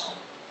professional.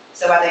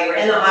 So whether you were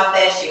in the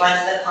office, you went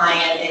to the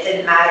client, it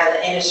didn't matter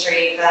the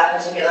industry for that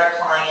particular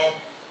client,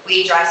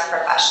 we dressed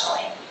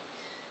professionally.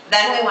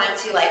 Then we went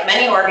to, like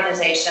many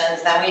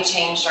organizations, then we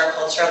changed our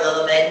culture a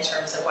little bit in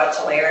terms of what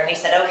to wear. And we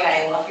said,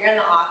 okay, well, if you're in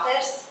the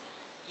office,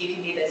 you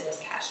can be business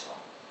casual.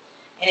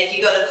 And if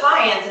you go to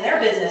clients and they're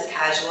business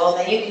casual,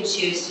 then you can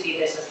choose to be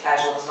business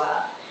casual as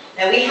well.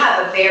 Now we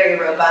have a very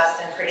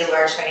robust and pretty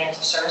large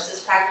financial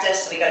services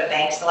practice, so we go to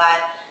banks a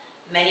lot.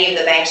 Many of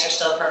the banks are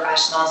still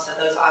professional, so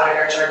those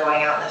auditors are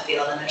going out in the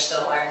field and they're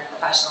still wearing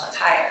professional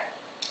attire.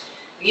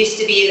 It used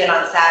to be that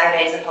on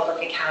Saturdays in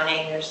public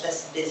accounting, there's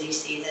this busy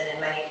season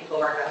and many people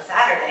work on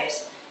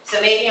Saturdays.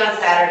 So maybe on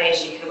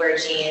Saturdays you could wear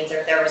jeans, or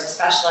if there was a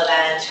special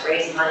event to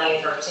raise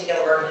money for a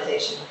particular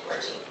organization, you could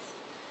wear jeans.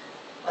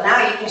 Well,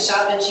 now you can show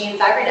up in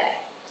jeans every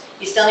day.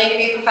 You still need to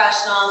be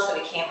professional, so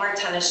we can't wear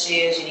tennis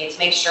shoes. You need to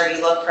make sure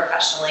you look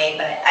professionally,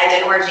 but I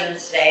didn't wear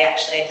jeans today.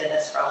 Actually, I did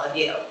this for all of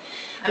you.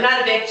 I'm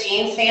not a big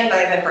jeans fan, but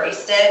I've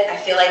embraced it. I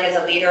feel like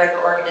as a leader of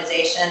the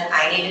organization,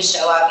 I need to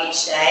show up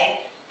each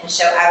day and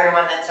show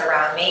everyone that's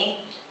around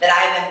me that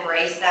I've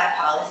embraced that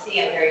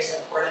policy. I'm very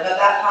supportive of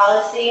that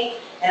policy,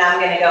 and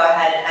I'm going to go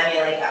ahead and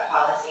emulate that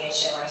policy and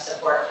show my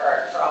support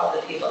for all of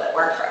the people that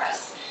work for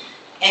us.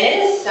 And it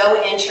is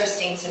so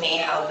interesting to me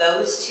how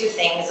those two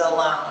things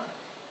alone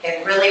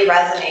have really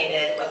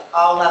resonated with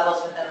all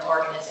levels within the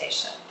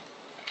organization.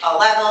 All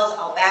levels,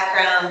 all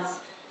backgrounds,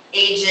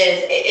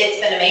 ages.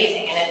 It's been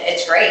amazing, and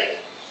it's great.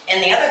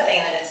 And the other thing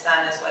that it's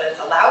done is what it's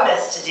allowed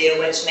us to do,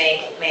 which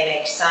may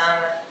make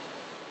some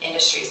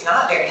industries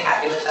not very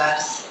happy with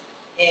us,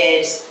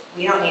 is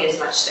we don't need as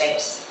much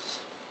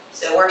space.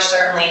 So we're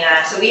certainly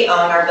not, so we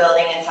own our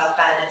building in South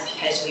Bend. It's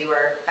because we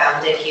were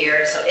founded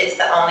here. So it's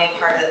the only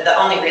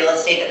real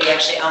estate that we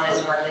actually own as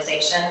an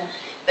organization.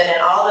 But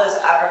in all those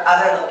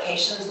other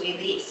locations, we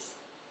lease.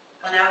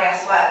 Well, now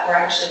guess what? We're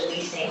actually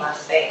leasing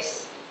less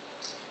space.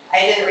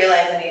 I didn't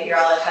realize that maybe you're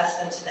all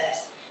accustomed to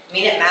this. I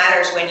mean, it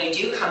matters when you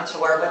do come to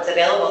work what's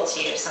available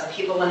to you. Some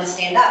people want to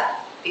stand up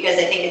because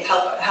they think it's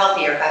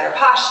healthier, better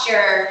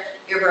posture,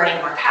 you're burning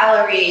more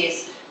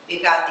calories.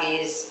 We've got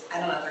these, I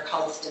don't know if they're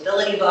called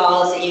stability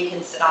balls that you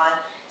can sit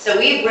on. So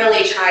we've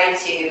really tried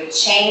to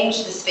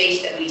change the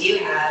space that we do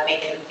have,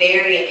 make it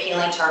very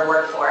appealing to our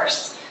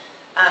workforce,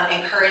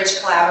 encourage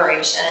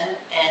collaboration,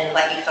 and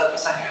let you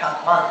focus on your health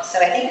and wellness. So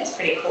I think it's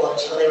pretty cool.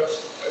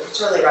 It's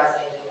really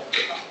resonating with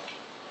people.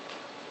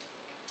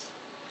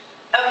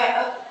 Okay,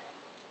 oh,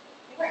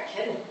 you weren't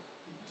kidding.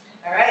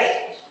 All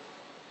right.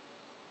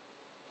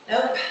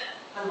 Nope,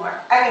 one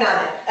more.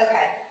 Economic,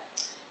 okay.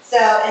 So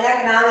in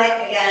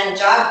economic, again,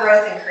 job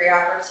growth and career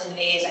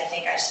opportunities, I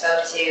think I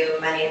spoke to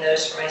many of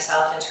those for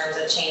myself in terms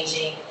of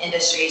changing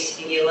industries.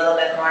 To give you a little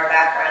bit more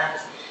background,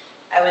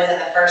 I was in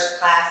the first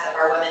class of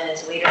our Women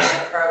into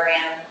Leadership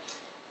program.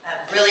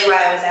 Really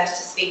why I was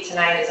asked to speak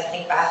tonight is I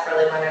think Beth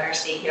really wanted our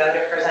CEO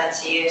to present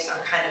to you, so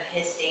I'm kind of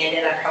his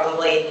stand-in. I'm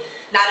probably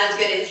not as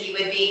good as he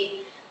would be.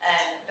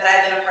 But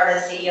I've been a part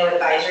of the CEO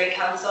Advisory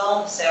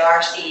Council, so our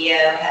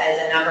CEO has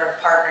a number of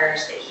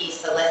partners that he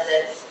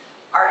solicits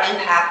our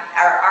impact,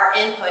 our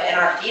input and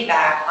our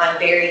feedback on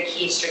very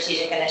key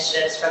strategic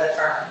initiatives for the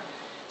firm.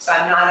 So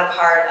I'm not a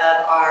part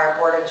of our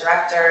board of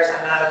directors,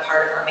 I'm not a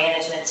part of our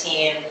management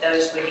team.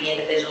 Those would be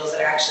individuals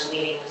that are actually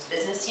leading those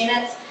business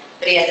units,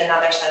 but he has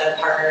another set of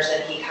partners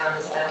that he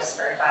comes and asks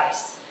for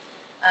advice.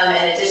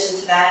 In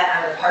addition to that,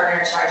 I'm a partner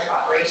in charge of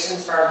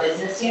operations for our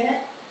business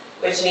unit,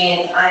 which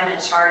means I'm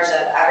in charge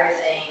of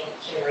everything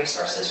human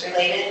resources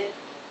related,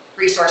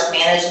 resource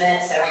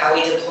management, so how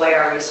we deploy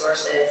our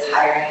resources,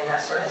 hiring,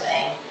 that sort of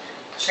thing,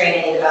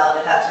 training and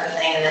development, that sort of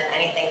thing, and then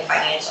anything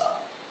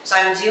financial. So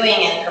I'm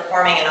doing and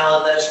performing in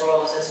all of those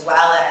roles as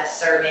well as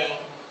serving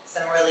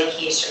some really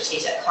key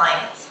strategic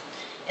clients.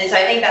 And so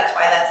I think that's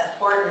why that's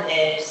important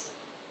is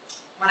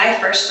when I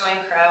first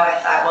joined Crowe, I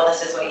thought, well,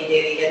 this is what you do.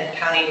 You get an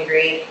accounting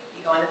degree,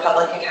 you go into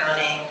public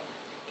accounting,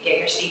 you get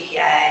your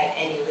CPA,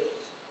 and you leave.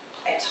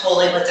 I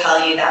totally would tell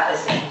you that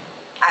was me.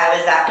 I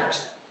was that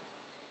person.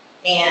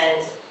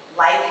 And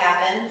life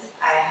happens.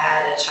 I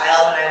had a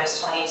child when I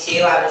was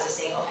 22. I was a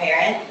single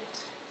parent.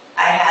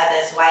 I had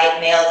this white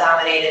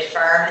male-dominated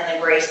firm and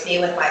embraced me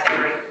with my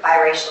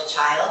biracial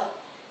child.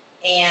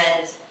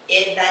 And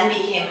it then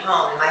became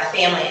home. My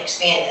family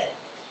expanded.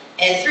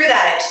 And through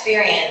that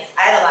experience,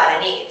 I had a lot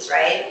of needs,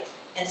 right?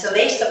 And so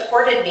they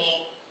supported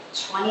me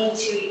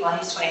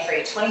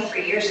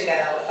 23 years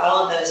ago with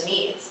all of those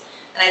needs.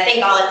 And I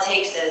think all it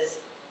takes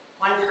is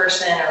one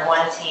person or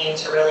one team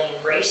to really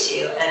embrace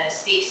you, and it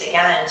speaks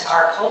again to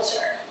our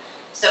culture.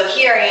 So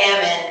here I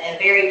am in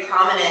very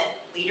prominent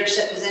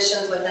leadership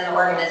positions within the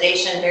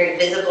organization, very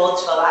visible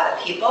to a lot of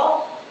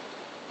people.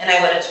 And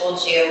I would have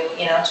told you,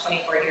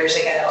 24 years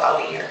ago, I'll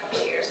be here a couple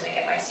of years and I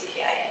get my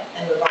CPA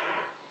and move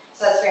on.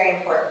 So that's very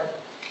important.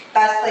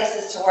 Best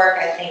places to work,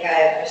 I think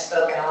I've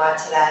spoken a lot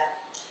to that.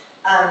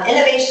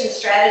 Innovation,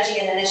 strategy,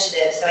 and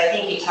initiative. So I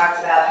think you talked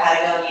about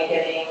Patagonia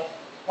giving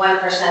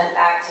 1%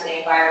 back to the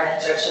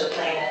environment or to the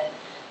planet.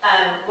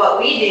 What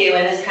we do,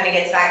 and this kind of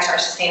gets back to our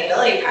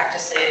sustainability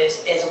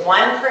practices, is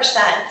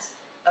 1%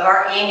 of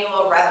our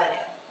annual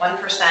revenue,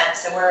 1%,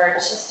 so we're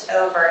just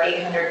over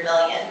 800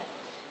 million.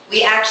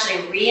 We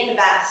actually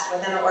reinvest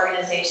within the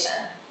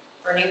organization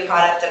for new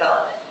product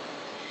development.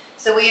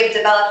 So we have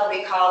developed what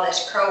we call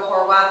this Crowe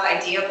Horwath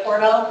Idea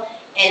Portal,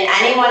 and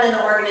anyone in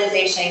the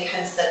organization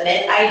can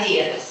submit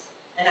ideas.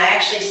 And I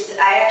actually sit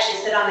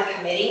on the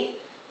committee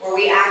where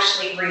we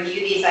actually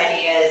review these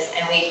ideas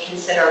and we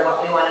consider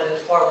what we want to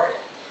move forward.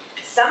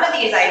 Some of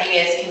these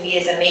ideas can be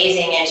as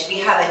amazing as we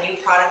have a new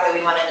product that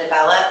we want to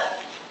develop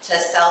to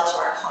sell to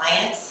our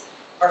clients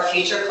or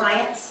future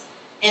clients.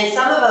 And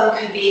some of them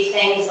could be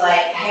things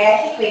like, hey, I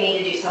think we need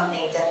to do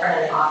something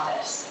different in the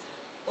office.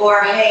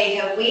 Or, hey,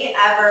 have we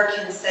ever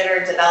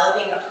considered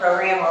developing a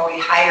program where we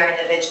hire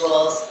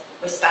individuals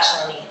with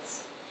special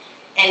needs?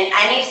 And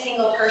any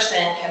single person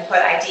can put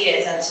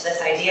ideas into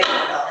this idea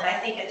bundle, and I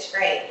think it's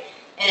great.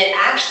 And it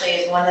actually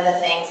is one of the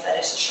things that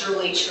has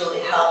truly, truly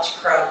helped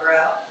Crowe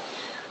grow.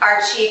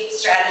 Our Chief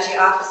Strategy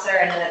Officer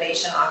and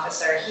Innovation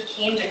Officer, he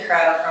came to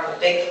Crowe from a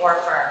Big 4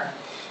 firm.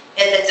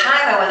 At the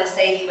time, I want to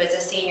say he was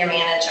a senior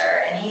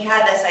manager, and he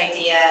had this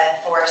idea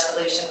for a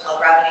solution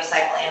called revenue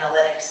cycle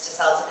analytics to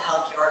sell to the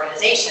healthcare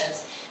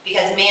organizations,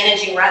 because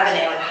managing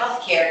revenue in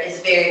healthcare is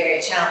very,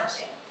 very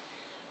challenging.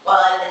 Well,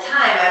 at the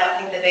time, I don't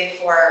think the Big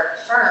 4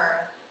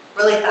 firm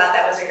really thought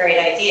that was a great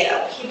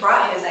idea. He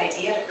brought his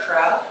idea to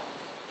Crowe,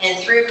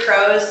 and through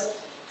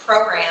Crowe's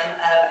program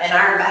and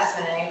our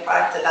investment in new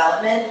product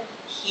development,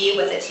 he,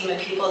 with a team of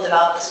people,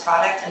 developed this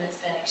product, and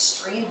it's been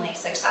extremely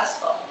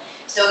successful.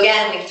 So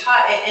again, we've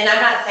taught, and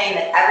I'm not saying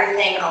that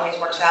everything always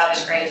works out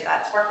as great as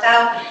that's worked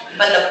out,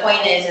 but the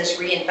point is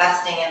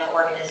reinvesting in the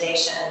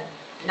organization,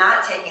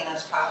 not taking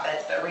those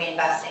profits, but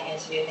reinvesting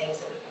into new things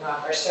that we can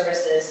offer,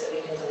 services that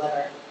we can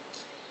deliver.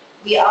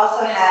 We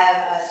also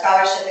have a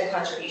scholarship and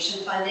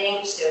contribution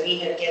funding, so we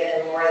have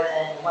given more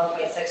than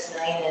 $1.6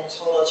 million in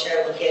total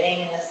charitable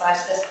giving in this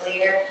last fiscal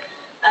year.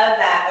 Of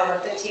that, over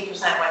 15%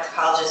 went to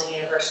colleges and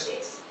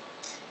universities.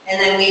 And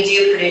then we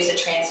do produce a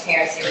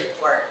transparency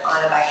report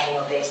on a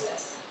biannual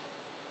basis.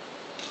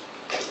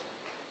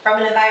 From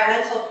an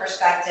environmental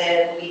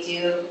perspective, we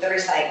do the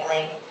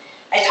recycling.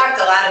 I talked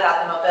a lot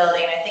about the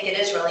mobility, and I think it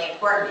is really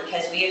important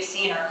because we have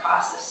seen our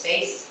cost of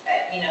space,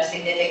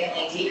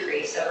 significantly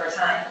decrease over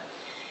time.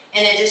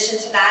 In addition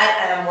to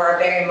that, we're a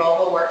very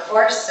mobile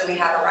workforce, so we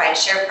have a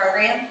rideshare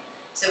program.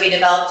 So we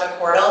developed a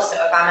portal, so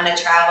if I'm going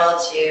to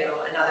travel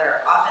to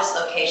another office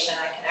location,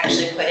 I can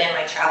actually put in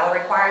my travel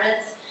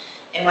requirements.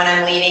 And when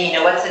I'm leaving,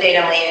 what's the date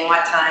I'm leaving,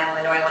 what time,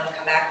 when do I want to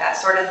come back, that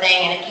sort of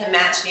thing. And it can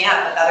match me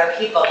up with other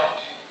people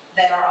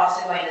that are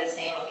also going to the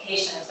same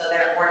location, so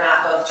that we're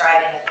not both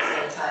driving at the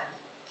same time.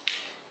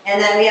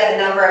 And then we have a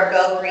number of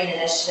Go Green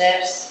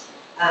initiatives,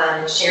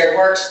 shared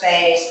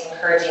workspace,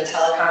 encouraging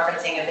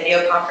teleconferencing and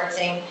video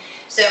conferencing.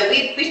 So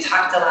we've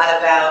talked a lot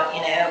about,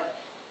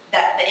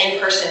 that the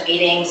in-person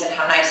meetings and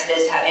how nice it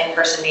is to have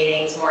in-person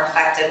meetings, more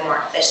effective, more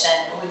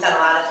efficient. We've done a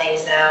lot of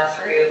things now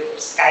through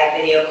Skype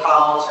video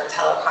calls or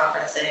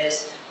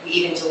teleconferences. We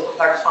even do it with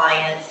our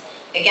clients.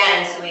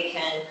 Again, so we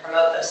can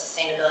promote those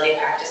sustainability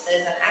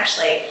practices, and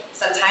actually,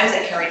 sometimes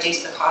it can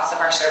reduce the cost of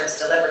our service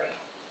delivery.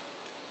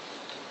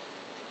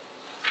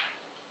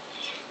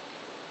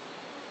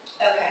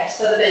 Okay,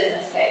 so the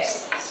business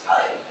case is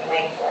probably what we're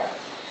waiting for.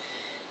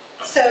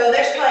 So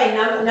there's probably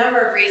a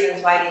number of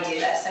reasons why we do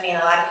this. I mean,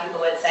 a lot of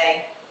people would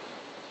say,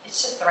 it's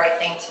just the right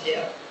thing to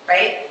do,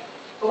 right?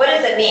 But what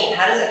does it mean?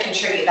 How does it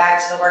contribute back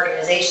to the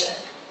organization?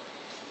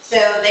 So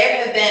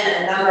there have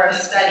been a number of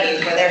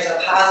studies where there's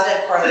a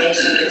positive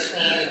correlation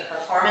between the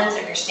performance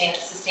of your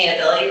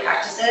sustainability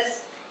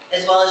practices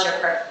as well as your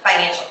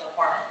financial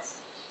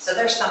performance. So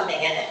there's something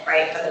in it,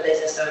 right, for the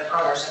business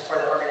owners and for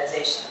the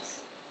organizations.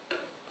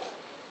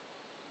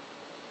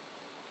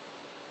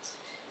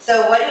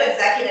 So what do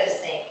executives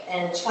think?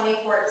 In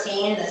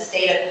 2014, the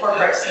State of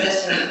Corporate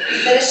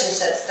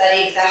Citizenship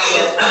study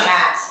executives were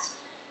asked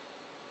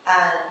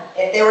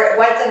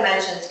what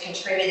dimensions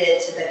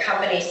contributed to the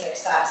company's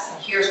success,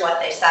 and here's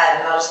what they said,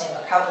 and I'll just name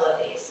a couple of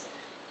these.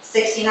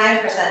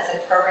 69%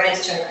 said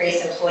programs to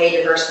increase employee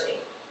diversity.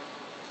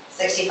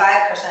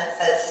 65%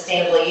 said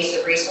sustainable use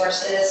of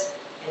resources,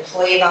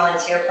 employee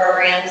volunteer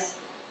programs.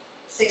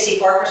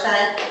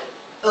 64%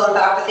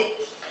 philanthropy,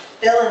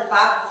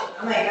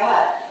 oh my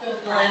God.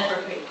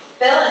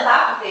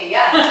 Philanthropy,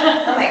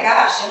 yeah. Oh my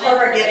gosh, and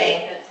corporate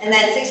giving. And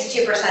then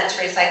 62% to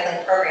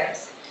recycling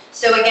programs.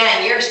 So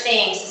again, you're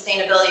seeing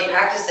sustainability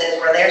practices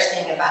where they're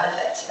seeing a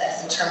benefit to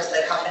this in terms of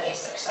the company's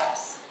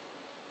success.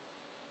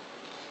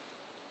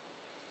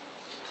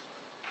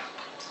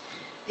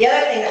 The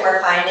other thing that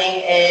we're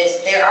finding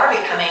is there are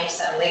becoming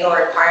some legal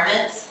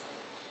requirements.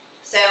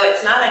 So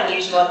it's not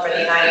unusual for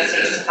the United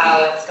States to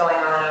follow what's going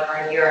on over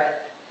in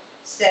Europe.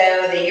 So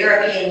the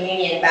European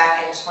Union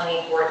back in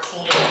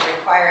 2014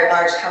 required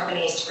large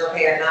companies to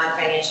prepare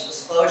non-financial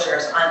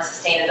disclosures on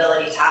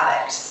sustainability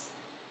topics.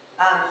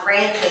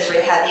 France has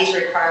had these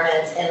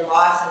requirements in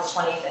law since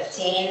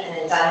 2015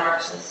 and in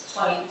Denmark since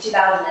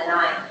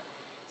 2009.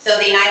 So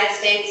the United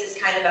States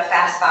is kind of a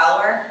fast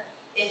follower,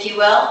 if you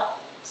will.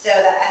 So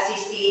the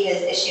SEC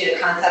has issued a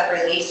concept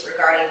release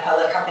regarding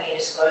public company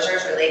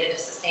disclosures related to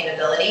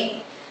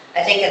sustainability.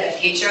 I think in the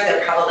future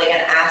they're probably going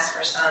to ask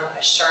for some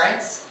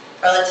assurance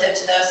relative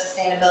to those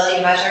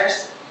sustainability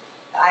measures.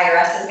 The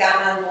IRS has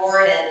gotten on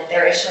board and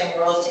they're issuing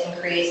rules to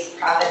increase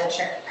profit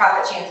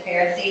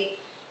transparency.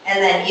 And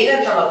then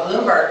even from a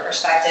Bloomberg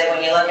perspective,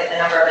 when you look at the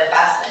number of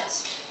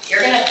investments, you're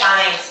going to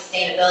find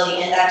sustainability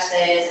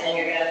indexes and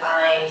you're going to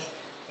find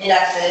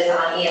indexes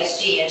on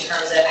ESG in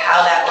terms of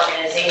how that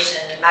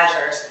organization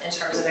measures in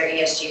terms of their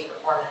ESG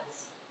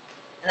performance.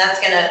 And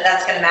that's going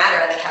to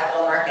matter in the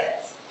capital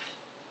markets.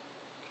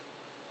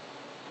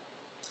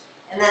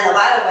 And then a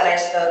lot of what I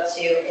spoke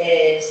to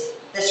is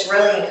this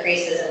really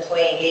increases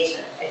employee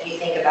engagement. If you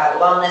think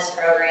about wellness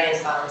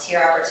programs,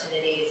 volunteer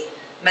opportunities,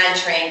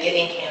 mentoring,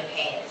 giving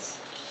campaigns.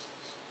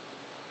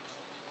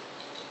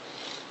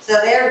 So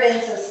there have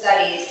been some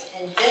studies,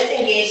 and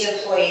disengaged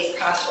employees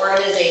cost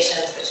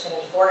organizations between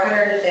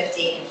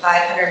 $450 and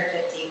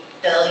 $550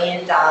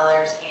 billion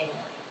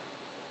annually.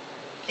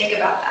 Think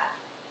about that.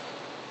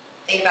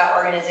 Think about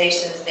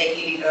organizations that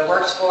you either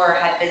worked for or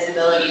had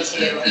visibility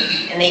to,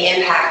 and the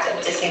impact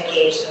of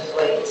disengaged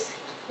employees.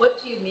 What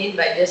do you mean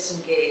by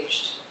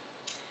disengaged?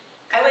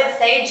 I would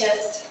say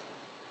just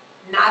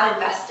not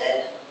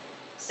invested.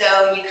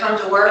 So you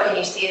come to work and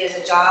you see it as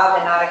a job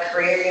and not a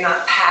career. You're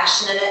not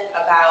passionate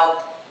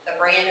about the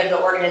brand of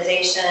the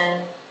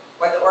organization,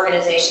 what the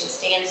organization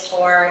stands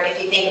for. If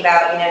you think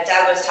about,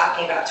 Deb was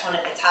talking about tone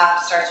at the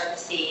top, starts with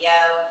the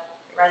CEO,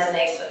 it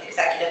resonates with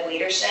executive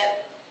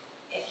leadership.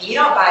 If you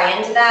don't buy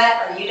into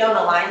that or you don't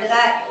align to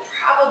that, you're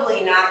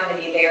probably not going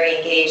to be very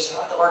engaged in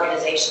what the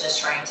organization is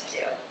trying to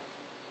do.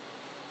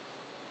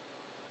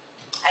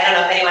 I don't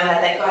know if anyone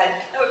has that. Go ahead.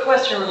 I have a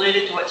question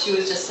related to what she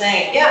was just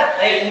saying. Yeah.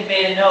 I had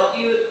made a note.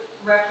 You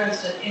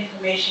referenced an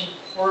information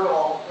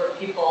portal where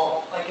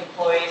people, like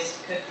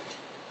employees, could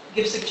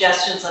give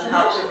suggestions on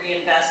how to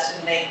reinvest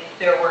and make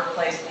their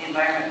workplace and the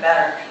environment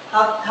better.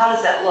 How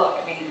does that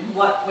look? I mean, in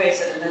what way? Is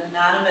it an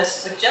anonymous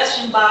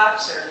suggestion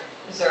box, or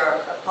is there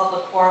a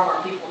public forum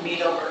where people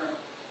meet over?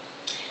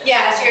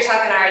 Yeah, so you're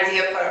talking our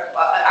idea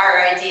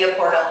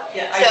portal.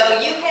 Yeah, So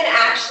you can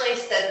actually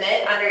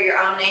submit under your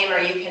own name or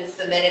you can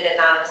submit it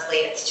anonymously.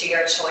 It's to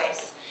your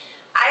choice.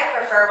 I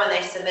prefer when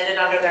they submit it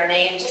under their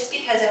name just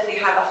because if we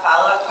have a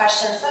follow-up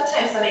question,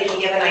 sometimes somebody can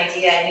give an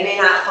idea and you may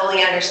not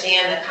fully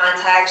understand the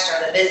context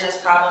or the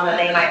business problem that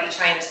they might be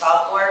trying to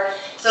solve for.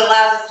 So it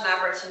allows us an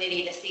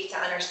opportunity to seek to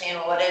understand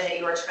what is it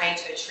you were trying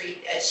to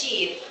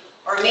achieve,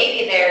 or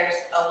maybe there's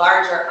a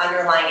larger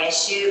underlying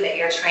issue that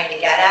you're trying to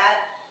get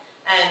at.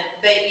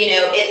 But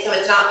so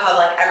it's not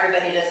public,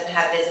 everybody doesn't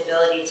have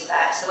visibility to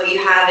that. So what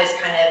you have is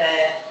kind of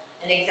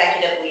an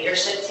executive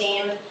leadership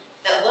team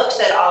that looks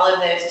at all of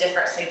those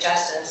different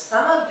suggestions.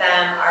 Some of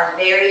them are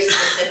very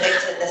specific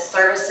to the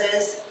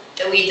services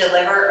that we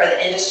deliver or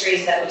the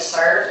industries that we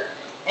serve,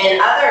 and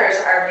others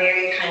are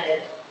very kind of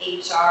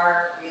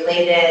HR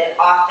related,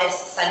 office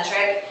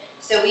centric.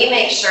 So we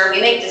make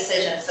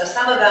decisions. So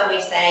some of them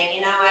we say,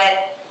 you know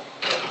what,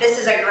 this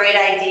is a great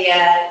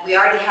idea, we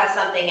already have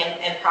something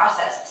in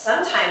process.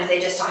 Sometimes they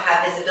just don't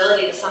have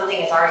visibility to something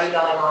that's already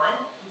going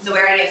on. So we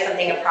already have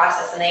something in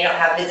process and they don't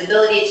have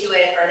visibility to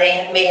it, or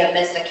they may have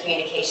missed a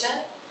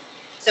communication.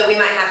 So we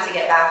might have to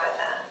get back with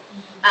them.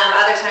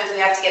 Other times we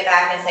have to get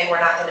back and say, we're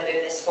not going to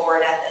move this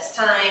forward at this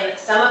time.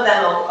 Some of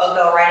them will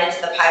go right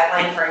into the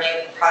pipeline for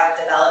new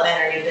product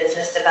development or new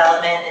business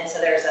development. And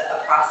so there's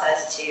a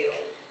process to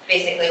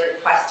basically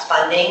request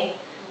funding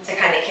to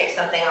kind of kick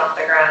something off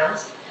the ground.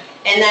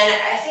 And then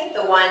I think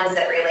the ones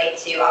that relate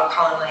to, I'll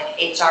call them like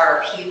HR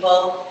or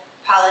people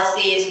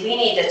policies, we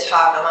need to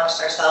talk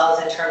amongst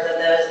ourselves in terms of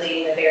those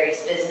leading the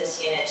various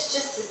business units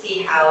just to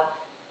see how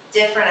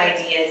different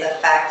ideas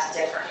affect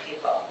different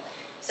people.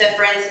 So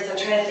for instance, I'm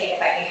trying to think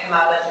if I can come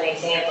up with an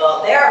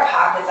example. There are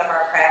pockets of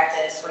our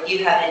practice where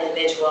you have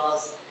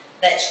individuals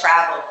that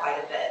travel quite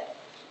a bit.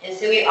 And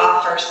so we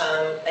offer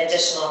some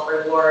additional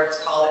rewards,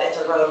 it's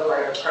a Road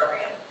Warrior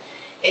program.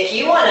 If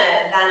you want to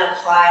then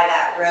apply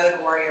that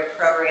Road Warrior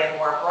program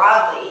more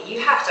broadly,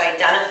 you have to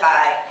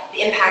identify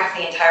the impact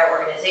of the entire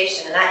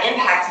organization. And that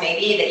impact may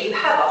be that you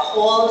have a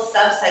whole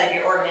subset of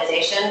your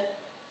organization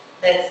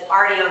that's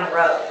already on the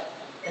road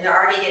and they're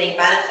already getting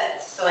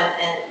benefits. So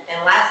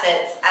unless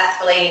it's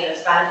escalating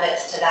those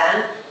benefits to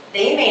them,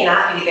 they may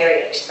not be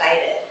very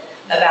excited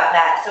about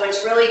that. So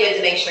it's really good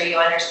to make sure you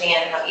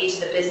understand how each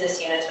of the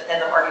business units within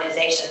the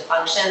organization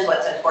functions,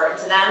 what's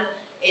important to them,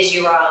 as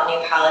you roll out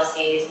new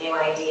policies, new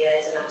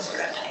ideas, and that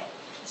sort of thing.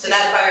 So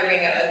that's why we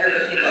bring a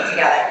group of people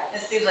together.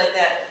 It seems like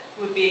that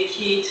would be a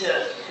key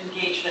to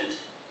engagement.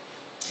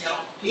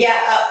 Yeah,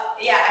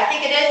 I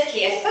think it is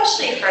key,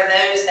 especially for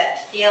those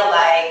that feel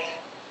like,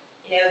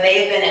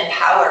 they've been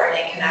empowered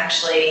and can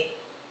actually,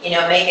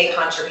 make a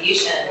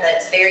contribution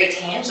that's very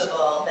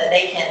tangible that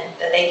they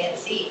can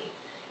see.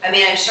 I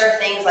mean, I'm sure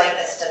things like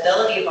the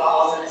stability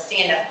balls and the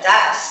stand-up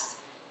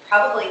desks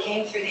probably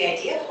came through the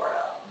idea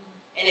portal.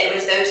 And it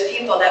was those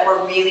people that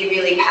were really,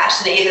 really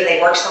passionate. Either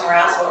they worked somewhere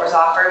else where it was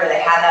offered, or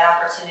they had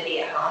that opportunity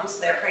at home, so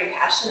they're pretty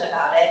passionate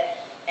about it.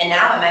 And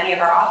now in many of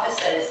our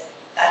offices,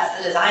 that's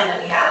the design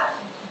that we have.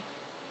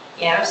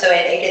 So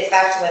it gets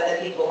back to what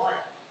the people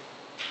want.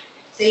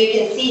 So you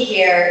can see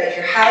here, if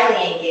you're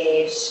highly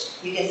engaged,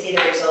 you can see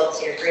the results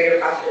here: greater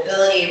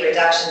profitability,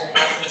 reduction in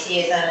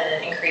absenteeism, and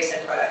an increase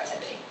in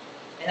productivity.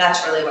 And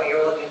that's really what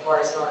you're looking for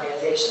as an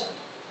organization.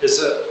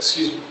 Is a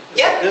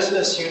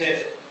business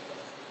unit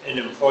an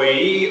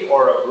employee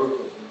or a group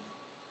of them?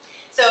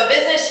 So a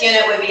business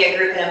unit would be a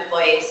group of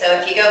employees. So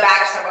if you go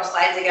back several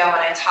slides ago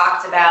when I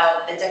talked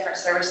about the different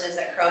services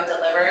that Crowe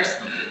delivers,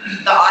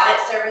 the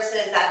audit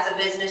services, that's a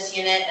business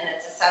unit, and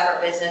it's a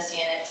separate business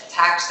unit to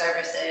tax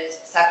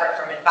services, separate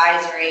from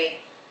advisory,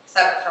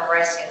 separate from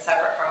risk, and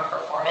separate from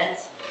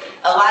performance.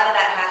 A lot of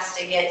that has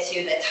to get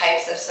to the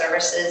types of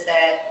services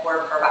that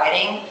we're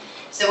providing.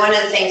 So one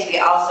of the things we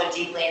also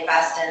deeply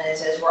invest in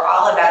is we're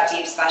all about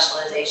deep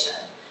specialization.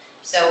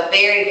 So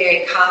very,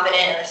 very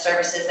confident in the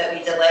services that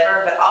we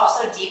deliver, but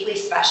also deeply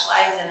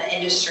specialized in the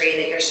industry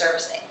that you're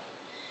servicing.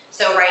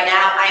 So right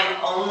now,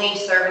 I'm only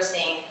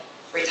servicing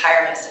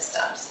retirement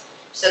systems.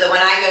 So that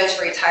when I go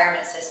to a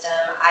retirement system,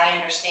 I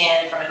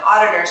understand from an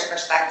auditor's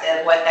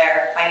perspective what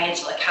their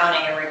financial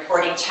accounting and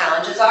reporting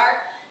challenges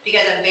are,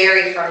 because I'm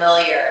very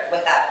familiar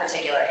with that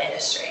particular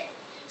industry.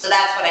 So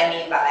that's what I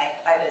mean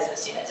by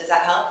business units. Does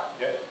that help?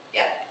 Yeah.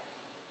 Yeah.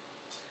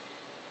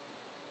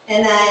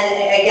 And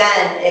then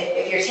again,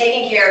 if you're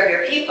taking care of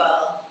your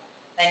people,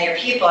 then your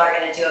people are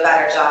going to do a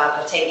better job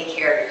of taking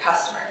care of your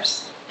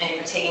customers. And if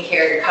you're taking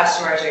care of your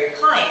customers or your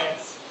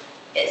clients,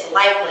 it's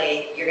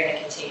likely you're going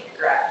to continue to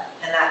grow.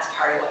 And that's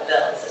part of what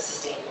builds a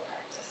sustainable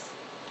practice.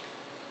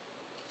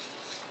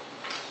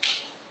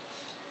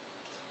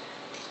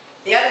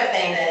 The other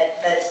thing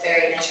that's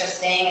very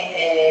interesting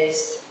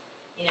is,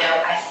 you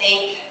know, I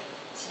think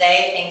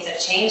today things have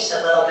changed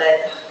a little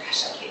bit. Oh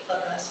gosh, I keep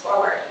flipping this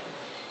forward.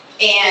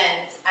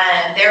 And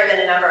there have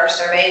been a number of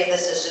surveys,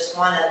 this is just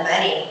one of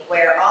many,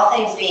 where all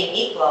things being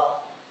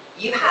equal,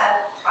 you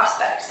have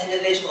prospects,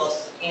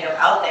 individuals, you know,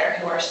 out there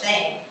who are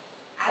saying,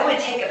 I would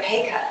take a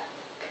pay cut.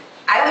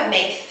 I would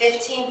make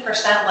 15%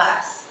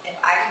 less if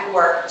I could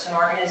work to an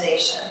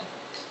organization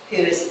who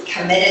is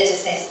committed to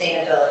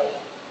sustainability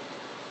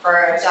for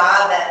a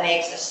job that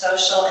makes a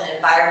social and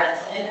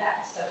environmental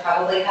impact. So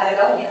probably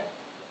Patagonia,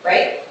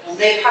 right?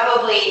 They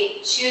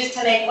probably choose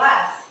to make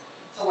less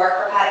to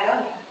work for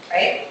Patagonia,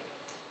 right?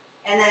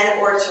 And then,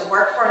 or to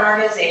work for an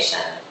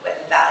organization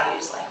with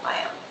values like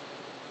my own.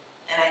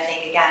 And I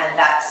think, again,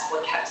 that's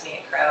what kept me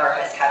at Crowe, or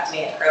has kept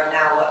me at Crowe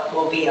now, what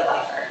will be a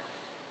lifer,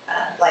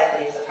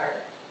 likely as a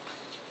partner.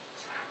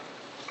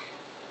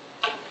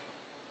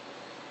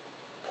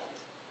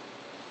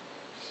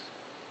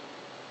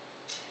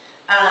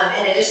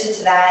 In addition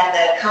to that,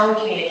 the Cone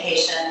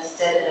Communications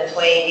did an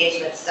employee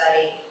engagement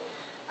study.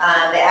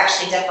 They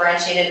actually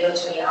differentiated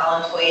between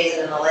all employees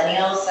and the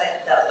millennials.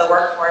 The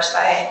workforce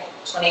by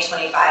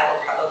 2025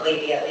 will probably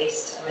be at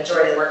least, a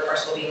majority of the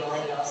workforce will be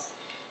millennials.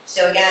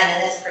 So again,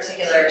 in this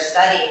particular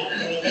study,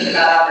 when you think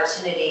about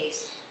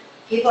opportunities,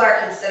 people are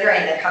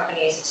considering the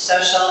company's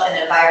social and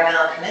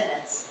environmental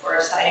commitments or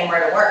deciding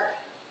where to work.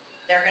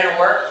 They're going to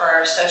work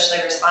for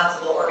socially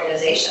responsible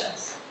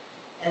organizations,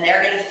 and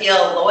they're going to feel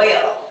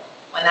loyal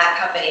when that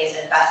company is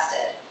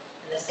invested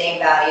in the same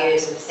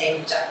values and the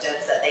same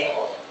objectives that they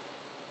hold.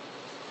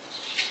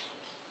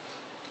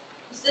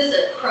 Is this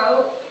a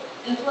Crowe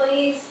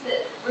employees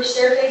that were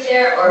surveyed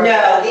there, or?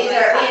 No, these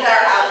are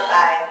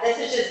outside. This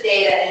is just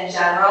data in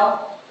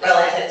general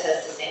relative to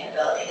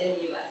sustainability. In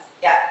the US.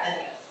 Yeah, in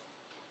the US.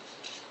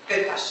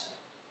 Good question.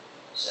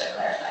 Should I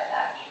clarify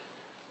that?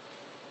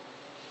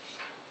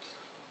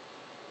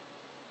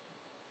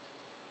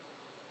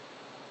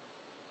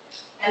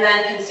 And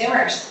then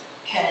consumers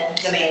can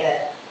demand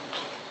it.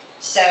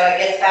 So it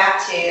gets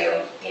back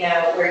to, you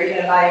know, where are you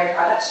going to buy your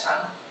products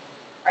from?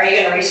 Are you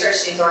going to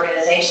research these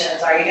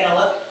organizations? Are you going to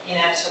look, you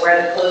know, to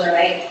where the clothes are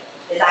made?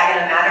 Is that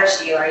going to matter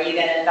to you? Are you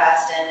going to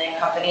invest in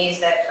companies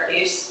that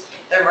produce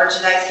their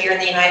merchandise here in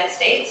the United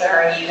States, or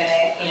are you going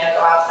to, you know,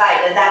 go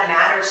outside? Does that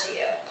matter to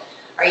you?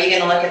 Are you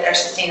going to look at their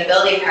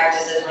sustainability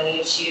practices when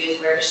you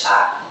choose where to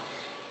shop?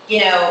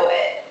 You know,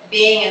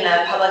 being in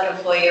the public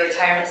employee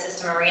retirement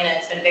system arena,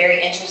 it's been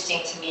very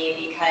interesting to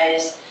me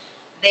because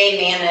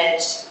they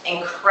manage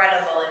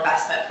incredible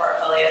investment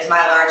portfolios.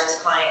 My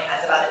largest client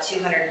has about a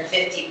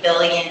 $250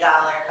 billion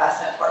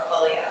investment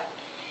portfolio.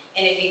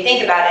 And if you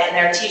think about it, and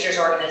they're a teachers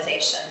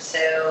organization,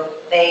 so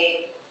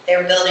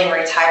they're building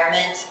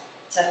retirement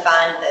to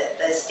fund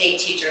the state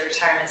teacher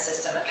retirement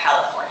system of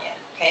California.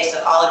 Okay,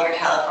 so all of your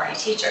California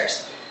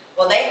teachers.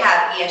 Well, they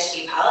have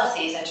ESG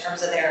policies in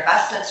terms of their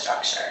investment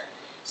structure.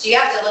 So you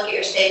have to look at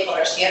your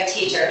stakeholders. So you have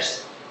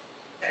teachers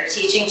that are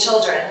teaching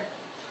children.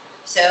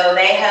 So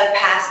they have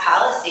passed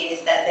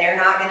policies that they're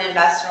not going to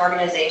invest in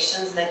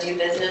organizations that do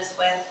business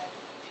with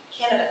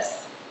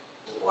cannabis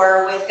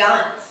or with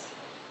guns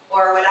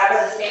or whatever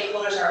the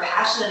stakeholders are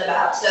passionate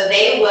about. So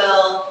they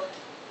will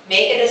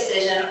make a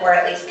decision, or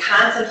at least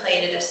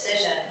contemplate a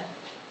decision,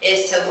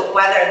 as to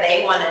whether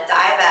they want to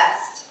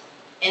divest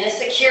in a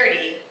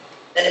security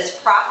that is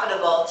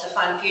profitable to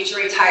fund future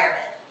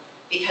retirement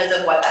because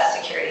of what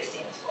that security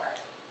stands for.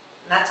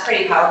 And that's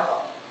pretty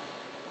powerful.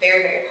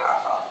 Very, very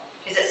powerful.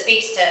 Because it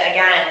speaks to,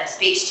 again, it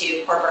speaks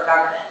to corporate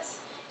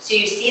governance. So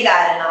you see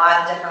that in a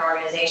lot of different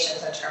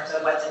organizations in terms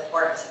of what's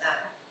important to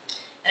them.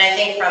 And I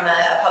think from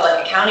a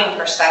public accounting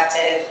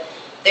perspective,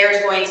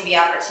 there's going to be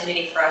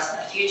opportunity for us in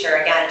the future,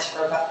 again,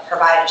 to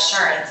provide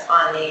assurance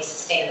on these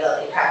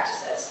sustainability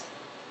practices.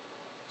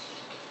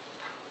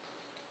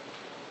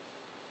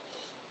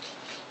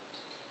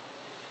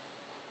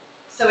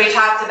 So we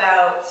talked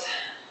about,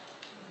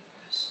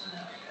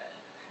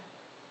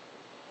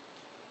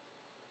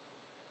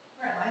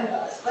 where am I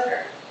about this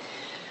clicker?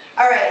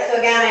 All right, so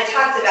again, I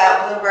talked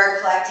about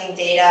Bloomberg collecting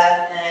data,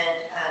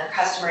 and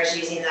customers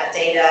using that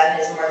data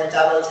has more than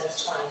doubled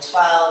since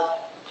 2012.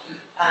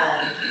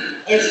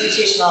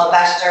 Institutional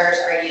investors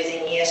are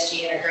using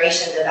ESG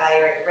integration to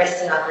evaluate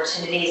risks and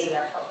opportunities in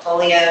their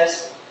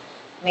portfolios.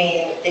 I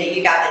mean,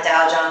 you've got the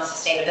Dow Jones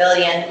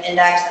Sustainability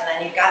Index, and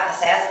then you've got the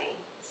SASB,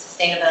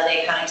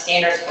 Sustainability Accounting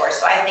Standards Board.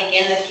 So I think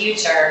in the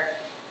future,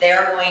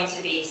 there are going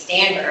to be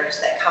standards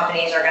that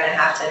companies are going to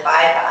have to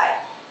abide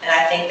by. And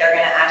I think they're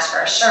going to ask for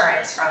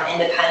assurance from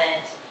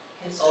independent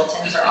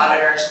consultants or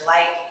auditors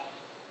like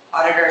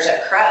auditors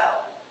at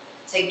Crowe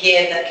to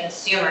give the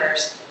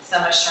consumers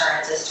some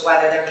assurance as to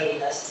whether they're meeting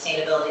those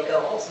sustainability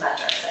goals,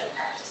 metrics, and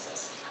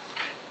practices.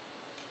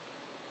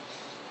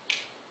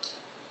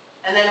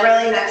 And then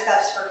really next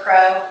steps for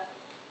Crowe.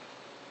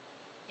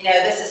 You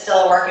know, this is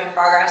still a work in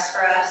progress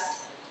for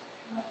us.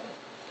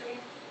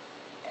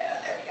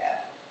 Yeah, there we go.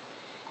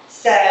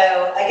 So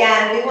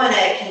again, we want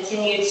to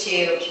continue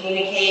to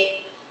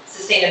communicate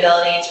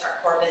sustainability into our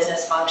core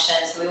business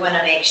functions. We want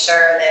to make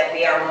sure that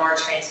we are more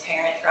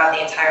transparent throughout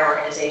the entire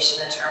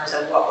organization in terms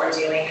of what we're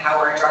doing, how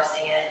we're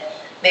addressing it,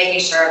 making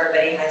sure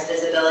everybody has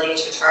visibility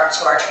to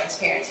our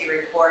transparency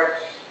report,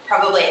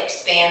 probably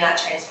expand that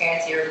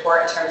transparency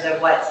report in terms of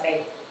what's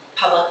made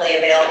publicly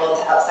available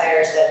to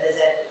outsiders that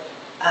visit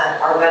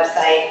our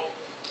website.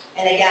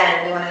 And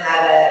again,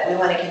 we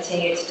want to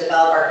continue to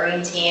develop our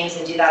green teams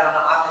and do that on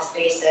an office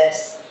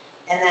basis.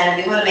 And then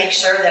we want to make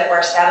sure that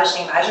we're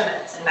establishing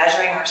measurements and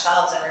measuring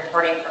ourselves and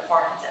reporting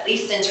performance, at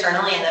least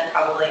internally and then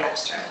probably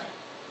externally.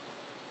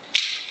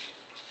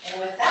 And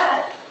with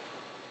that,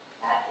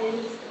 that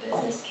is the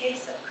business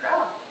case of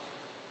Crowe.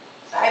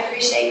 So I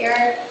appreciate your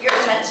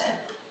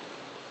attention.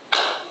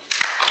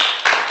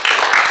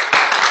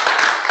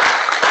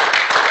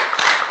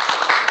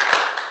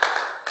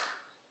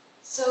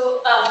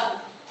 So,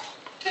 I'm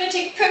going to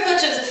take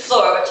privilege of the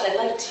floor, which I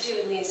like to do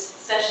in these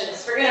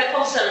sessions. We're going to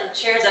pull some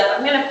chairs up.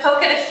 I'm going to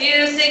poke at a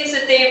few things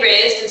that they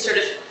raised and sort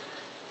of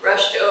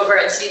rushed over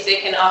and see if they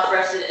can offer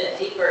us a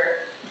deeper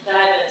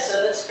dive in.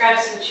 So let's grab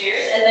some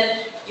chairs, and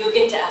then you'll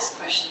get to ask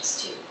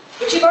questions too,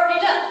 which you've already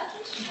done.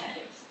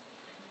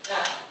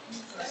 Yeah.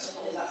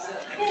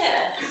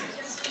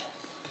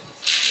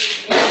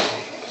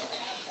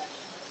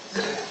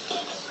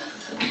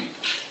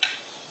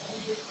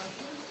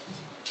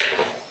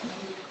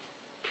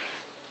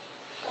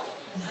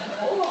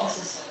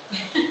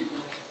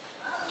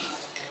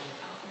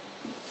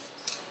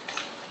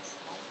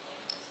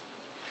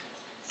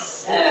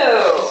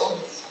 So,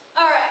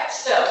 all right,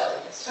 so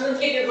I'm going to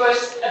give your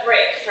voice a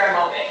break for a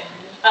moment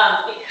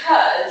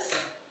because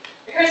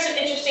I heard some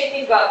interesting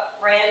things about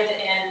brand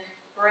and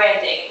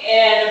branding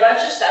and a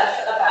bunch of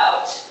stuff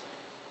about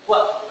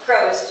what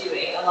Crowe is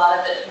doing, a lot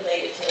of it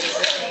related to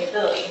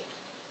sustainability.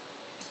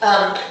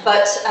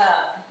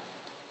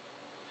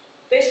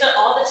 Based on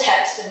all the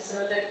text and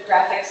some of the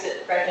graphics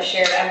that Brenda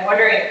shared, I'm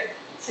wondering,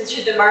 since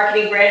you're the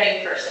marketing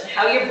branding person,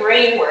 how your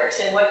brain works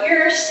and what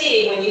you're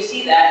seeing when you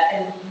see that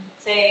and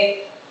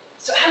say,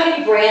 so how can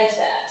you brand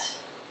that?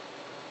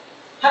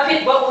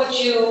 What would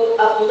you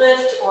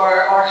uplift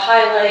or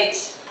highlight?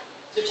 So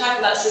we're talking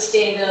about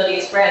sustainability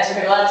as brands. We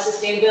heard a lot of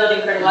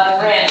sustainability, we heard a lot of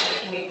brands.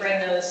 Can we bring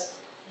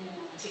those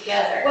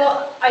together?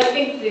 Well, I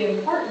think the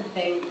important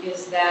thing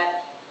is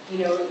that, you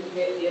know,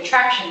 the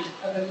attraction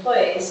of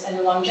employees and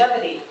the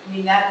longevity. I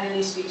mean, that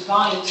really speaks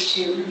volumes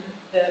to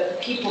the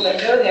people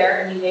that go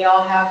there. I mean, they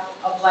all have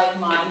a like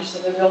mind,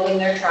 so they're building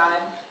their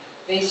tribe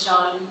based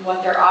on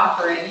what they're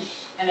offering.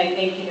 And I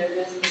think, you know,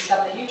 the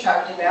stuff that you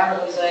talked about,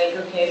 it was like,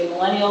 okay, the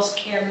millennials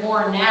care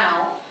more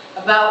now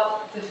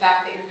about the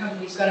fact that your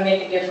company's going to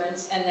make a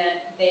difference, and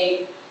that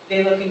they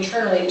look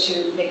internally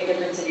to make a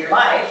difference in your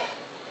life,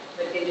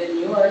 like they did in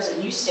yours,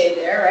 and you stayed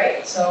there,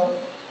 right?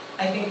 So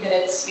I think that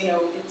it's, you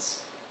know,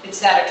 it's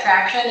that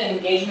attraction and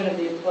engagement of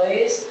the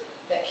employees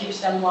that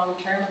keeps them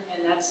long term,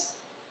 and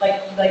that's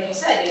like you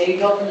said, you know, you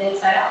go from the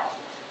inside out.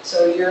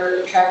 So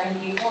you're attracting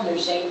people, and they're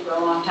staying for a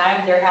long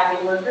time. They're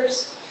happy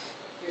workers.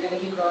 You're going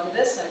to keep growing the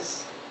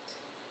business.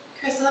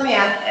 Chris, let me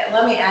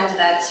add to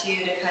that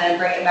too, to kind of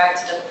bring it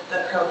back to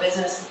the Crowe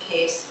business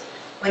case.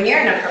 When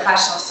you're in a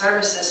professional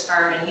services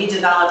firm and you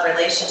develop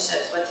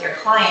relationships with your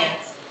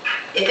clients,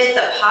 if it's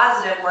a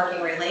positive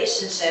working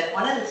relationship,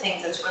 one of the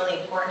things that's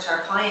really important to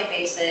our client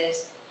base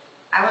is,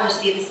 I want to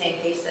see the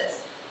same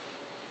faces.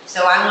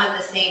 So I want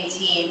the same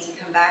team to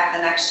come back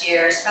the next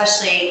year,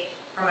 especially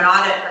from an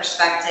audit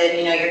perspective.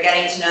 You know, you're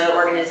getting to know the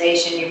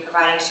organization, you're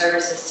providing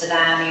services to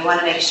them. You want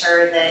to make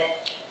sure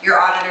that your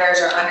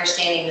auditors are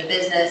understanding the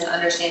business,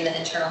 understanding the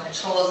internal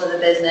controls of the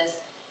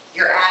business.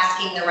 You're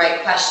asking the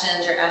right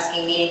questions, you're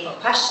asking meaningful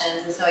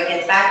questions. And so it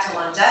gets back to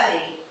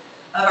longevity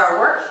of our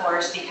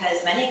workforce,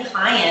 because many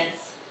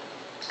clients,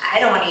 I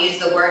don't want to use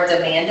the word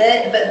demand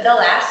it, but they'll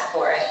ask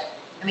for it.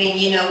 I mean,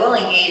 you know, we'll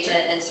engage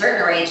in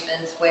certain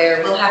arrangements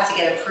where we'll have to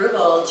get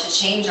approval to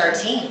change our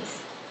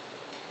teams.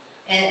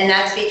 And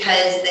that's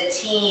because the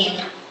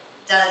team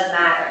does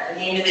matter.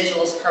 The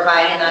individuals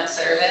providing that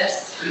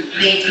service,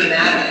 they do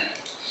matter.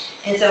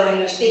 And so when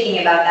you were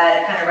speaking about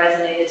that, it kind of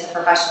resonated to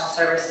professional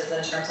services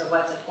in terms of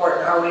what's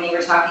important. Or when you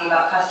were talking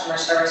about customer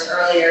service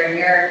earlier in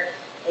your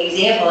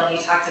example, and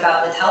you talked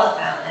about the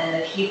telephone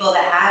and the people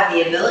that have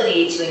the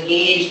ability to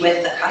engage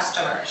with the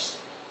customers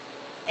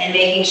and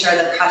making sure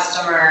the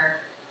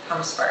customer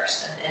comes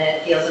first, and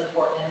it feels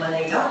important. And when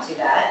they don't do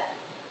that,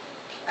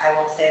 I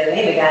won't say the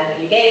name again,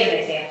 but you gave an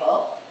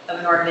example of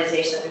an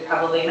organization that we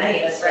probably many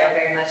of us feel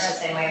very much the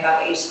same way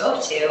about what you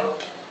spoke to.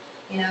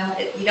 You know,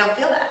 you don't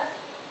feel that.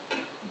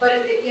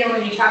 But, you know,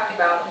 when you talked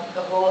about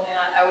the whole, and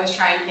I was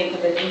trying to think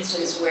of an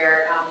instance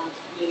where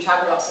you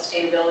talk about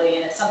sustainability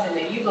and it's something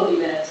that you believe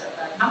in as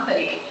a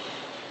company,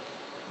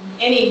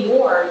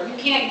 anymore, you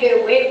can't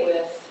get away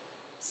with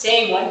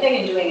saying one thing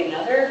and doing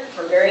another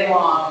for very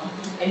long,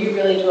 and you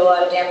really do a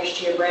lot of damage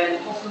to your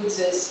brand. Whole Foods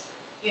is,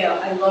 you know,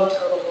 I love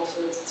Total Whole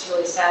Foods, it's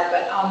really sad,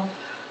 but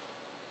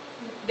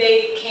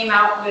they came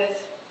out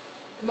with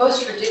the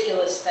most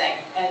ridiculous thing,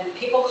 and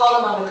people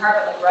called them on the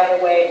carpet like right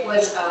away. It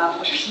was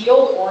a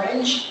peeled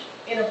orange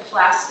in a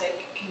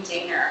plastic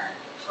container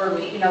for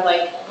me, you know,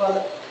 like,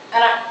 well,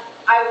 and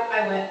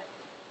I went,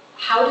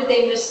 how did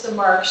they miss the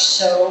mark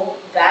so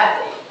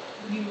badly?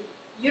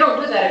 You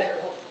don't do that if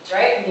you're Whole Foods,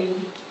 right? I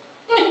mean,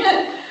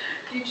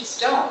 you just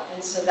don't.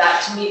 And so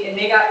that to me, and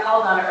they got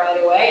called on it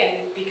right away,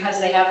 and because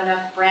they have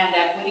enough brand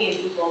equity and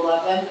people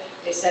love them,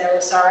 they said, oh,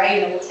 sorry,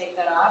 you know, we'll take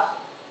that off,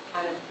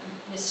 kind of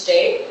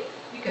mistake.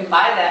 You can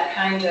buy that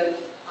kind of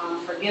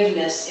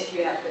forgiveness if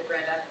you have good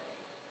brand equity.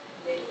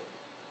 They do.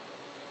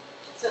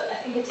 So I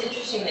think it's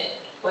interesting that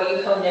what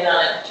you honed in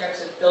on in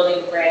terms of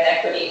building brand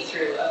equity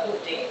through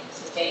uplifting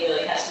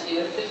sustainability has to do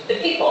with the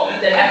people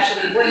that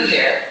actually work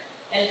there.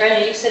 And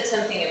Brenda, you said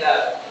something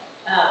about,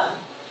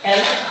 and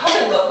I'm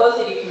hoping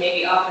both of you can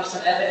maybe offer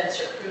some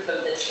evidence or proof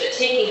of this, that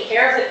taking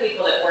care of the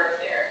people that work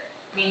there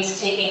means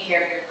taking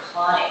care of your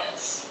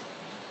clients.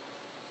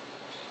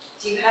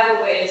 Do you have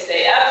a way to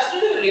say,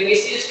 absolutely, we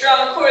see a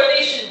strong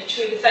correlation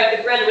between the fact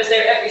that Brenda was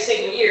there every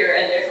single year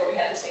and therefore we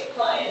had the same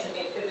clients? I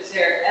mean, was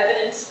there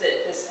evidence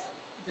that this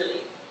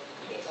really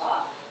pays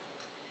off?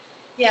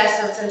 Yeah,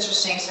 so it's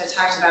interesting. So I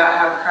talked about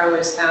how Crowe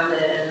was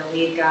founded and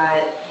we've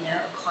got, you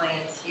know,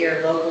 clients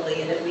here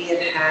locally that we have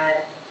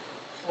had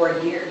for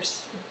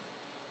years.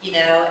 You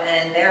know,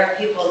 and there are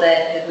people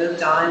that have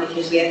moved on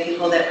because we have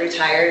people that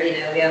retired. You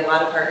know, we have a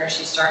lot of partners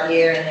who start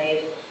here and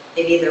they've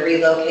either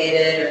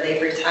relocated or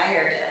they've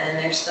retired and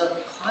they're still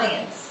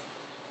clients.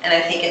 And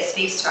I think it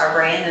speaks to our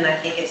brand and I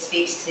think it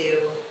speaks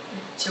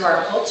to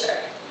our culture.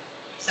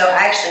 So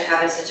I actually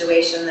have a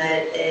situation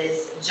that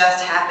is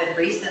just happened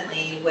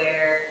recently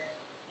where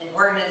an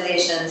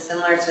organization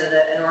similar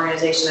to an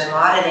organization I'm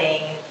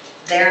auditing,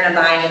 they're in a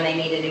bind and they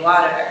need a new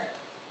auditor.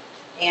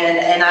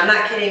 And I'm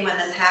not kidding when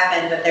this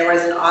happened, but there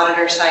was an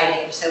auditor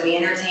sighting. So we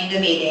entertained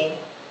a meeting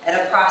at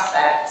a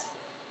prospect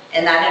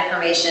and that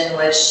information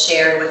was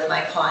shared with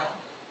my client.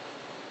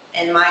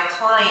 And my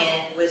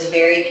client was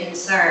very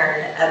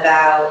concerned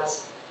about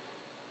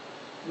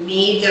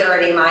me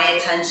diverting my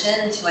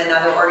attention to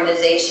another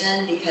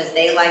organization because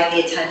they like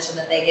the attention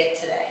that they get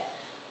today.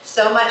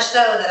 So much so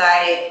that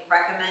I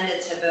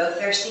recommended to both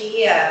their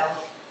CEO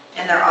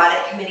and their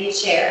audit committee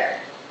chair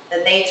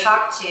that they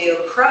talk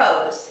to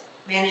Crowe's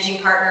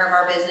managing partner of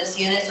our business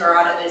units or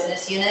audit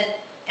business unit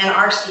and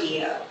our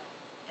CEO.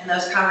 And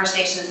those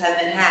conversations have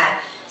been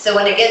had. So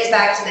when it gets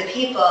back to the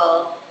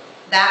people,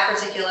 that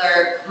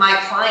particular, my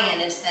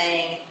client is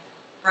saying,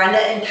 Brenda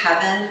and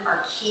Kevin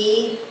are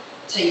key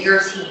to your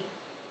team.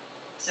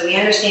 So we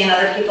understand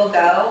other people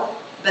go,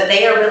 but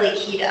they are really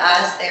key to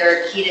us.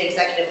 They're key to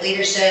executive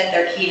leadership.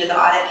 They're key to the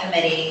audit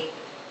committee.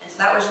 And so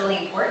that was really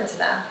important to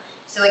them.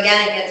 So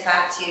again, it gets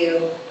back to,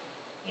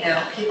 you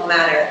know, people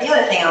matter. The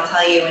other thing I'll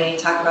tell you when you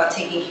talk about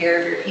taking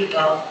care of your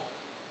people,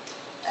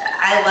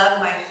 I love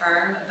my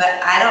firm,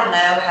 but I don't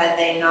know had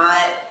they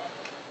not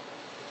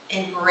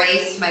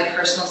embraced my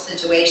personal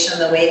situation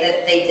the way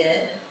that they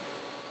did.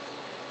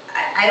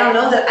 I don't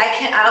know that I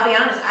can, I'll be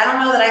honest, I don't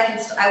know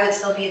that I would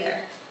still be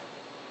there.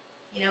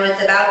 You know,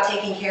 it's about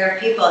taking care of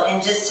people.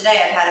 And just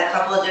today, I've had a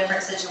couple of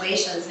different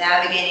situations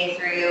navigating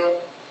through,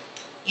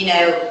 you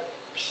know,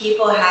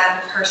 people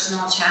have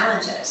personal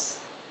challenges.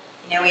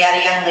 You know, we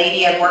had a young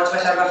lady, I've worked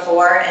with her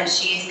before, and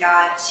she's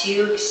got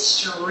 2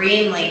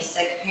 extremely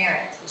sick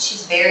parents, and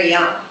she's very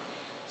young.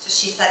 So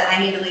she said,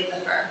 I need to leave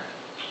the firm.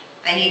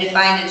 I need to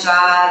find a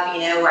job,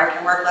 you know, where I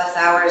can work less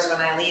hours.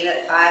 When I leave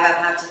at 5, I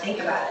don't have to think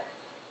about it.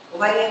 Well,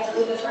 why do you have to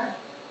leave the firm?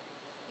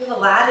 We have a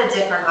lot of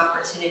different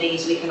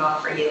opportunities we can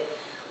offer you.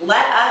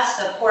 Let us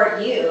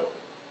support you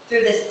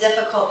through this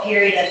difficult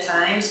period of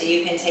time so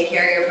you can take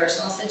care of your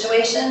personal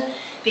situation,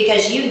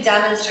 because you've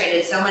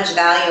demonstrated so much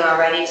value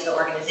already to the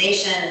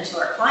organization and to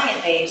our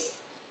client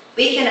base.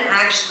 We can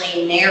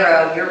actually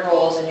narrow your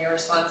roles and your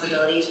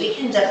responsibilities. We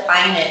can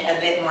define it a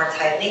bit more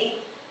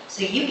tightly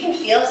so you can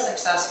feel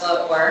successful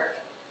at work,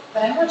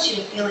 but I want you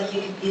to feel like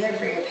you can be there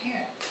for your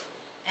parents.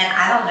 And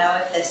I don't know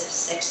if this is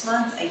 6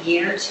 months, a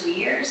year, 2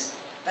 years,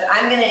 but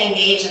I'm going to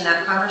engage in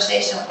that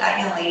conversation with that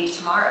young lady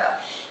tomorrow.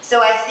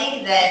 So I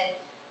think that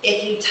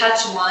if you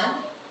touch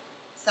one,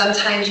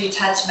 sometimes you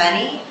touch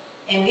many,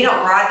 and we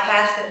don't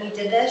broadcast that we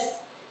did this,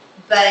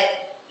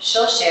 but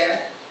she'll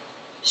share.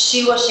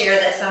 She will share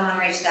that someone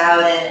reached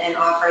out and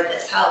offered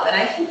this help. And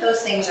I think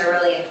those things are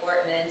really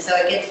important. And so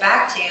it gets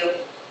back to,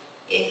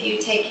 if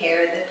you take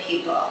care of the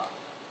people,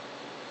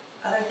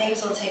 other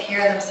things will take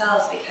care of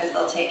themselves because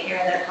they'll take care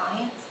of their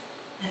clients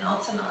and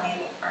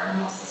ultimately the firm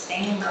will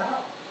sustain and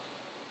grow.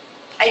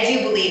 I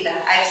do believe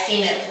that. I've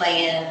seen it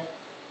play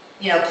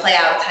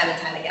out time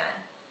and time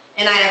again.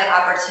 And I have the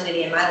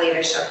opportunity in my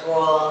leadership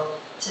role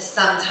to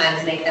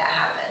sometimes make that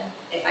happen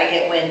if I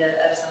get wind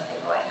of something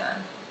going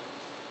on.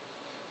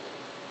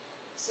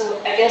 So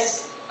I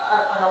guess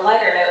on a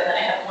lighter note, then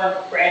I have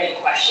one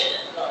branding question,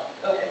 and I'll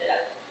open it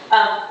up.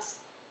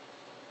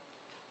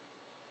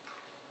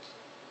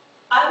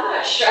 I'm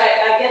not sure,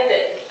 I get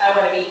that I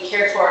want to be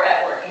cared for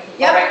at work, and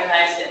people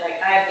recognize it,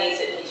 like, I have needs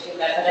that need to be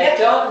met, but I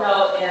don't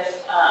know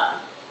if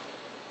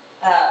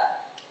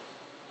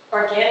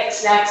organic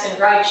snacks and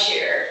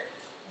rideshare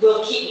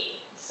will keep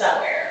me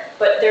somewhere.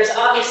 But there's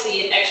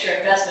obviously an extra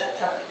investment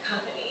from the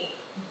company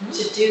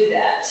to do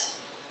that.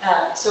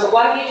 So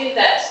why do you do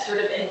that sort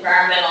of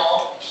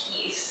environmental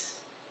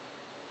piece?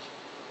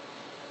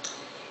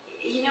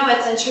 You know,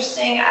 it's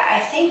interesting. I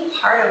think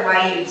part of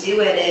why you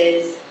do it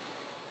is,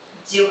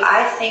 do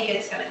I think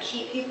it's going to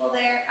keep people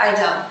there? I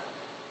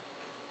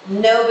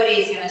don't.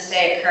 Nobody's going to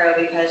stay at Crowe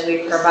because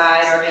we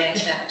provide organic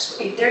snacks.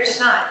 They're just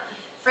not.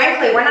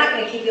 Frankly, we're not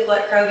going to keep people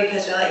at Crowe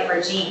because we like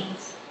wear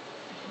jeans.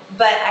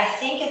 But I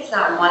think it's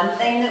not one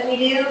thing that we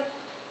do.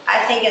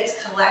 I think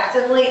it's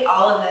collectively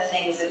all of the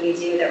things that we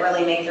do that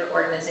really make their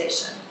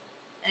organization.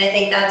 And I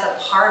think that's a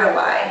part of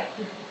why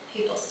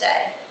people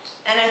stay.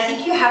 And I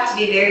think you have to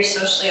be very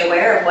socially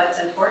aware of what's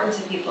important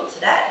to people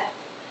today.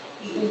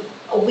 We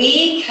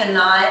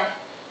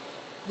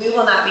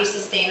will not be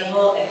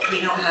sustainable if we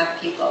don't have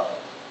people.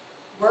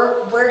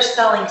 We're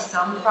selling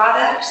some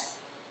products,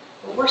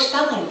 but we're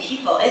selling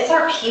people. It's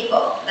our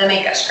people that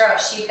make us grow.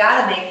 So you've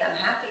got to make them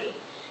happy.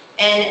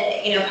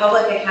 And, you know,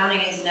 public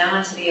accounting is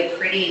known to be a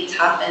pretty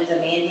tough and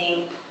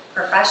demanding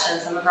profession.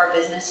 Some of our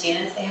business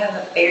units, they have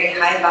a very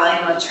high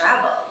volume of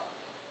travel.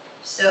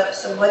 So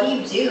what do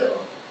you do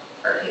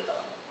for people?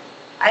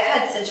 I've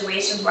had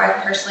situations where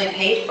I've personally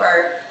paid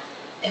for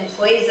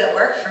employees that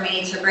work for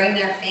me to bring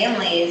their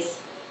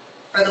families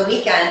for the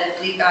weekend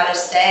if we've got to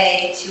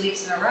stay 2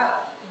 weeks in a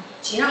row.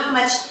 Do you know how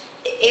much,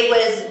 it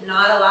was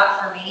not a lot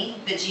for me,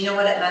 but do you know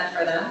what it meant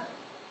for them?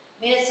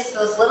 I mean, it's just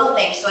those little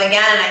things. So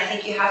again, I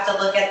think you have to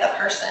look at the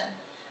person.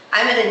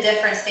 I'm at a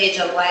different stage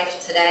of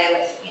life today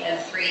with, you know,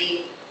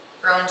 3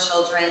 grown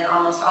children,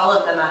 almost all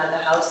of them out of the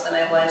house, than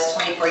I was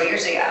 24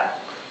 years ago.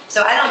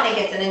 So I don't think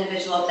it's an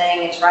individual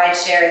thing. It's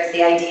rideshare, it's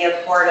the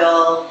idea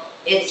portal,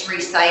 it's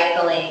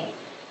recycling.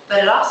 But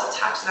it also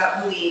talks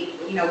about who we,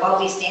 you know, what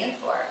we stand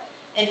for.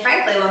 And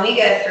frankly, when we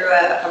go through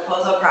a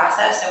proposal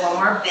process and when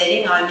we're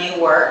bidding on new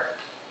work,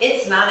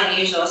 it's not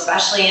unusual,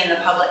 especially in the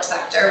public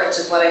sector, which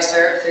is what I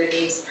serve through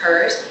these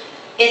PERS.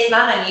 It's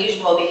not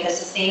unusual because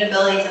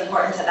sustainability is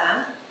important to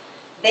them.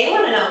 They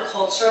want to know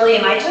culturally,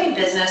 am I doing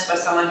business with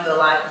someone who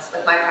aligns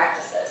with my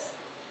practices?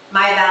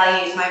 My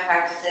values, my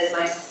practices,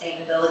 my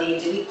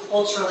sustainability, do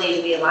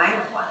we align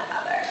with one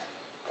another?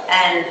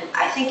 And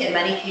I think in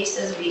many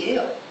cases we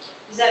do.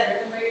 Is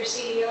that Rickenberg your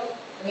CEO?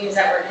 I mean, is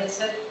that where his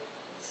head?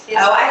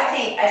 Oh,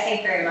 I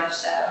think very much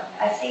so.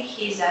 I think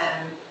he's,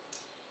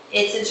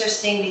 it's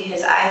interesting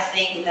because I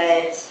think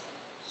that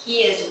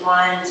he is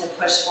one to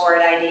push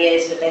forward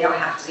ideas, but they don't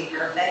have to be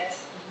perfect.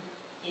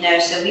 You know,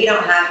 so we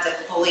don't have to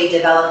fully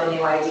develop a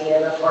new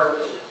idea before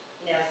we,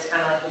 you know, it's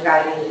kind of like we've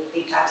got to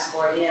be task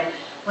forward. You know,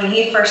 when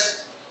he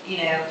first, you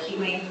know,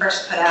 when he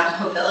first put out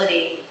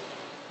mobility,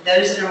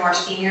 those that are more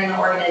senior in the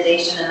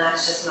organization, and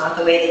that's just not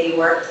the way that he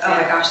worked, oh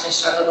my gosh, they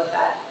struggled with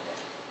that.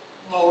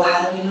 Well,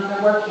 how do we know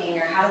they're working,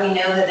 or how do we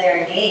know that they're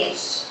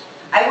engaged?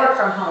 I work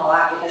from home a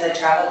lot because I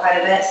travel quite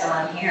a bit, so when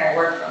I'm here, I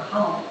work from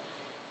home.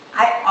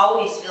 I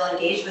always feel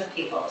engaged with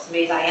people.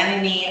 Somebody's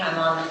IMing me, I'm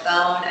on the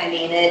phone. I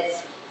mean,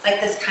 it's like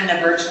this kind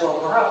of virtual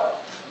world.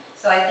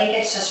 So I think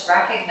it's just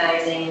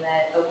recognizing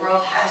that the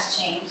world has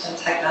changed and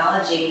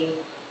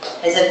technology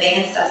has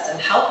advanced us and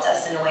helped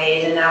us in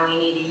ways, and now we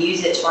need to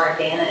use it to our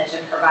advantage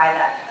and provide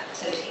that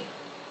connectivity.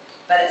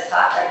 But it's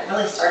thought that it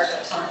really starts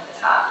with someone at the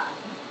top.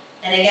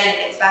 And again, it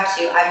gets back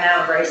to, I've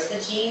now embraced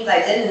the jeans. When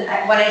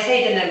I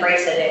say didn't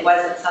embrace it, it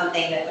wasn't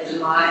something that was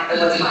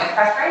my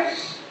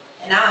preference.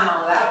 And now I'm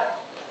all about it.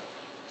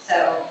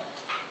 So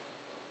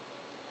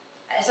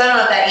I don't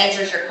know if that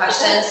answers your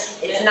questions.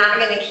 It's not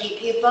going to keep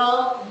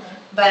people,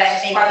 but I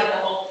think Part of the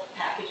whole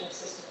package and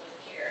system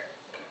of care.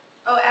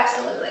 Oh,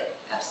 absolutely,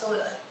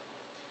 absolutely.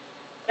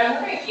 I'm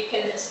wondering if you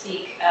can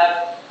speak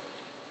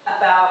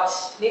about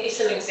maybe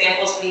some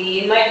examples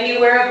we might be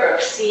aware of or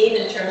have seen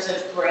in terms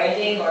of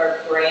branding or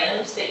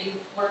brands that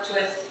you've worked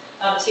with.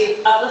 So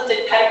you've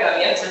uplifted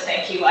Patagonia, so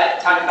thank you. I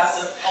talk about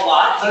them a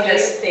lot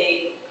because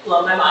they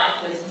blow my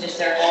mind with just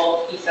their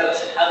whole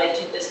ethos and how they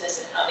do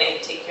business and how they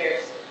take care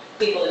of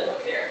people that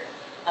work there.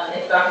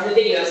 They've gone through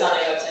the videos on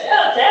it and say,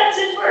 oh, that's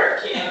it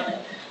work, you know.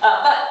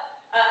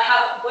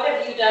 What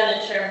have you done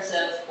in terms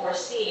of, or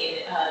seen,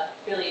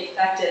 really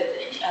effective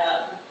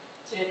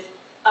to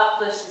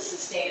uplift the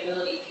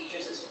sustainability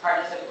features as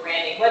part of the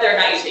branding, whether or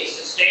not you say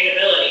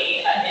sustainability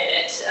in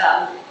it,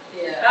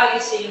 how are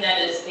you seeing that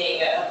as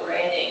being a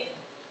branding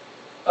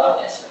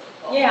bonus for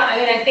people? Yeah, I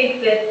mean, I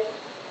think that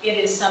it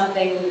is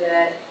something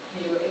that,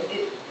 you know,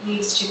 it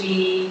needs to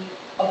be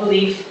a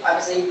belief,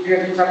 obviously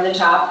driven from the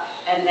top,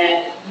 and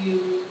that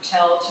you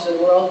tell to the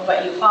world,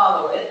 but you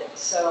follow it.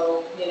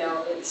 So, you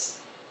know,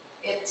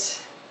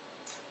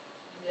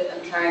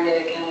 I'm trying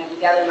to kind of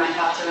gather my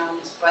thoughts around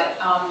this, but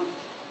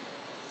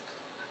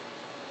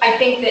I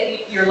think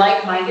that you're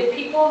like-minded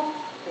people,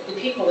 like the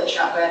people that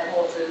shop at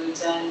Whole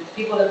Foods and the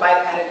people that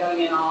buy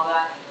Patagonia and all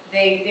that,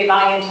 they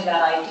buy into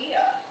that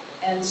idea.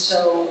 And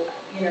so,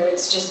 you know,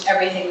 it's just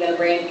everything that a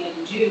brand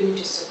can do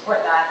to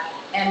support that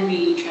and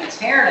be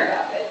transparent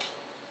about it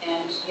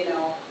and, you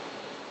know,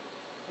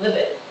 live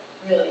it,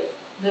 really.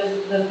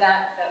 Live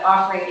that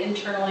offering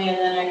internally and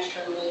then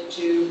externally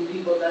to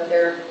people that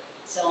they're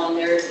selling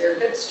their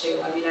goods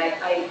to. I mean,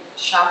 I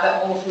shop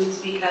at Whole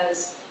Foods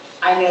because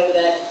I know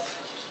that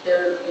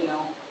there, you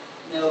know,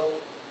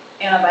 no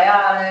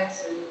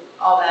antibiotics and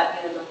all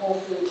that, you know, the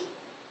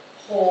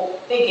whole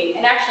thinking.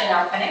 And actually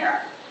now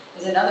Panera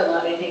is another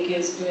one I think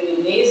is doing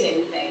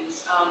amazing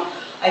things.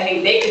 I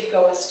think they could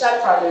go a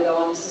step farther though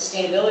on the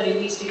sustainability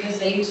piece because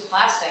they use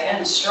plastic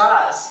and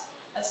straws.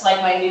 That's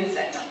like my new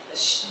thing. Like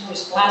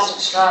those plastic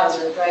straws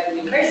are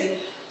driving me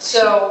crazy.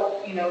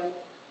 So, you know,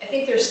 I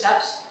think there's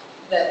steps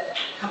that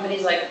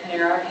companies like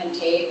Panera can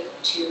take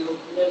to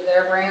live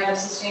their brand of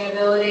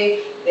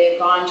sustainability. They've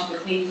gone to the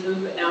clean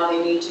food, but now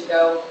they need to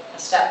go a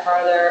step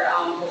farther.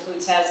 Whole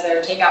Foods has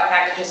their takeout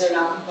packages, they're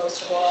now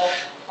compostable.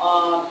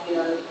 You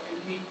know,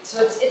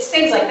 so it's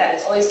things like that.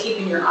 It's always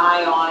keeping your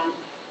eye on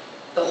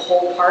the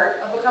whole part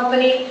of a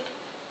company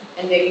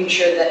and making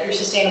sure that you're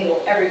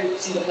sustainable every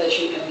single place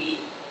you can be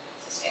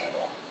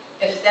sustainable.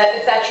 If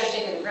that's your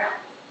stake in the ground.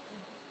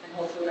 And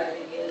Whole Food, I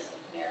think, is,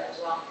 and Panera as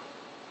well.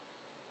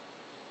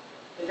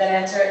 Did that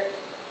answer it?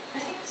 I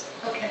think so.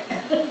 Okay.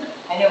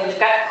 I know we've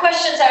got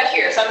questions out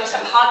here, so I'm just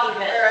hogging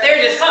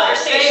They're just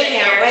conversation they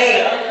can't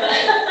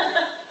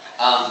here.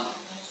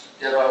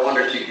 Deborah, I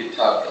wonder if you could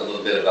talk a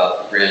little bit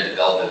about the brand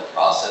development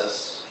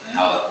process,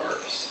 how it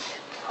works.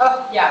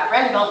 Oh, yeah,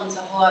 brand development's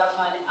a whole lot of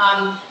fun.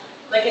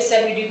 Like I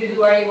said, we do the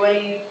who are you, what do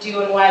you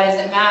do, and why does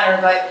it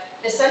matter, but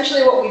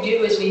essentially what we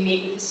do is we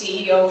meet with the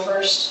CEO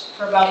first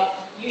for about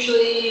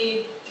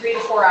usually 3 to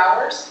 4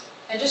 hours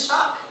and just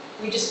talk.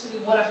 We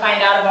want to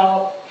find out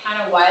about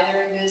kind of why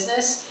they're in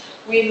business.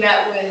 We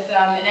met with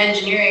an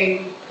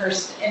engineering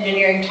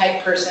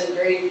type person,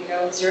 very, you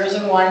know, zeros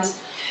and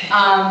ones,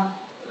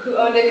 who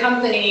owned a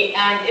company,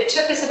 and it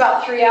took us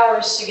about 3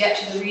 hours to get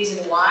to the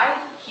reason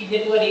why he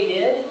did what he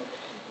did,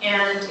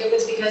 and it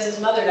was because his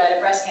mother died of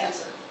breast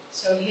cancer.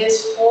 So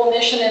his whole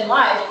mission in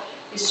life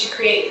is to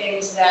create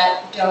things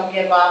that don't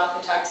give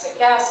off the toxic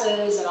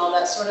gases and all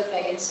that sort of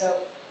thing, and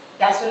so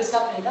that's what his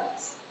company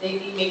does.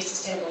 He makes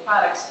sustainable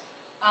products.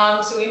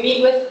 So we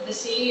meet with the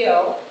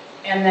CEO,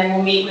 and then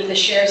we'll meet with the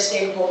shared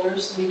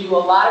stakeholders. We do a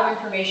lot of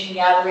information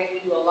gathering, we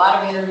do a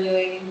lot of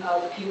interviewing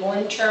of people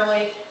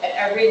internally at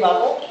every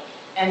level,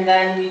 and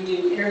then we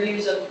do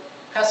interviews of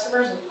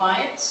customers and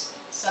clients,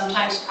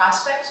 sometimes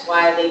prospects,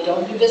 why they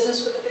don't do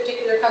business with a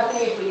particular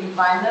company if we can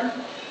find them.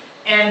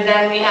 And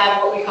then we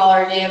have what we call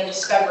our day of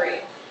discovery.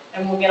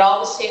 And we'll get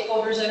all the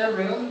stakeholders in a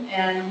room,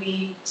 and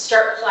we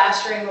start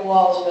plastering the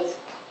walls with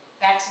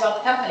facts about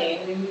the company.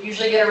 And we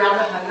usually get around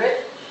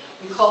 100.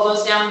 We cull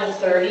those down to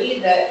 30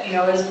 that, you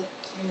know, is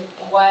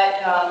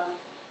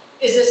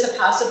this a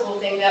possible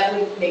thing that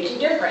would make you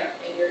different?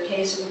 In your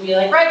case, it would be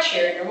like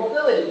rideshare and your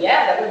mobility.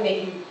 Yeah, that would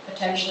make you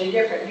potentially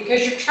different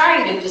because you're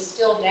trying to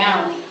distill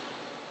down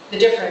the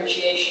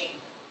differentiation.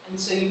 And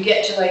so you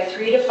get to like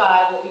 3 to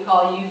 5, what we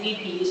call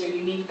UVPs, or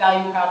unique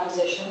value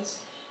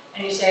propositions.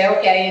 And you say,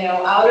 okay, you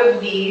know, out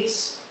of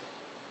these,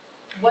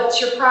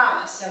 what's your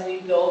promise? And we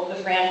build the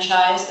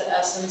franchise, the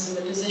essence, and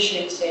the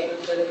positioning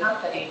statement for the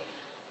company.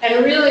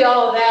 And really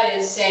all of that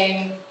is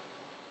saying,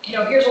 you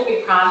know, here's what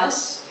we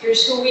promise,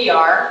 here's who we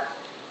are,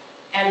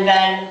 and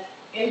then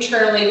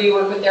internally we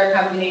work with their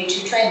company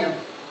to train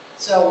them.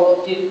 So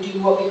we'll do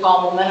what we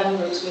call momentum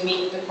groups. We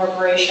meet with the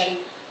corporation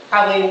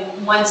probably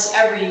once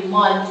every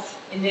month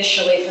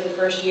initially for the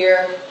first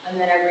year, and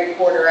then every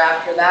quarter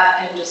after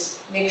that, and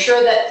just make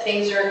sure that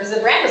things are, because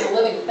the brand is a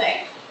living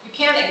thing. You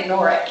can't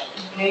ignore it.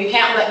 You know, you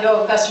can't let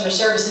go of customer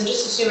service and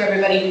just assume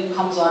everybody who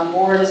comes on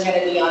board is going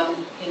to be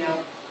on, you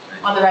know,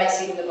 on the right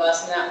seat of the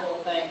bus and that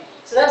whole thing.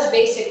 So that's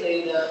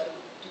basically the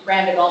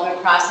brand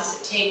development process.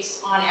 It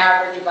takes, on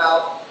average,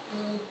 about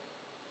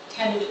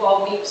 10 to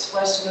 12 weeks for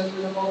us to go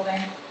through the whole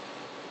thing.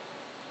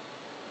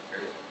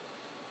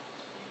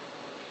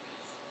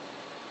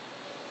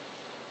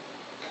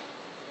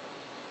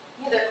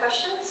 Any other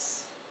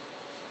questions?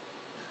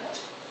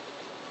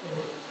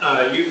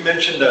 You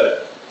mentioned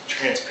a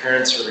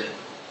transparency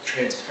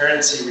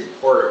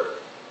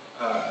report.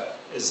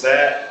 Is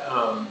that,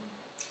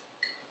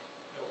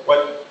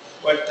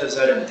 what does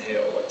that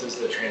entail? What does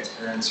the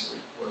transparency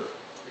report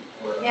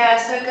on? Yeah,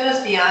 so it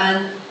goes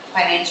beyond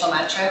financial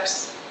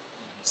metrics.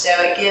 So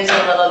it gives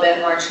a little bit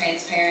more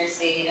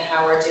transparency to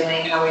how we're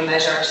doing, how we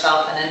measure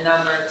ourselves in a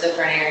number of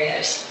different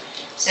areas.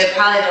 So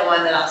probably the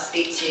one that I'll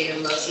speak to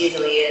most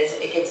easily is,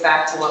 it gets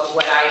back to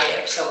what I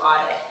do, so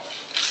audit.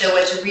 So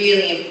what's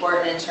really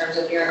important in terms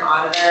of you're an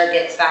auditor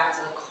gets back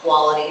to the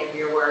quality of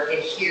your work,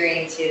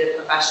 adhering to the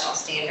professional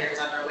standards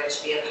under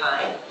which we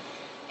opine.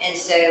 And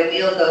so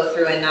we'll go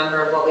through a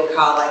number of what we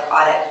call like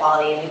audit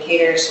quality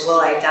indicators. So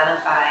we'll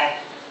identify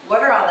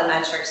what are all the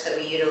metrics that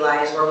we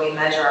utilize where we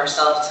measure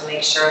ourselves to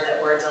make sure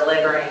that we're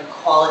delivering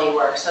quality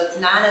work. So it's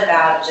not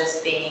about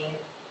just being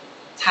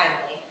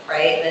timely,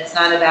 right? And it's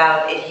not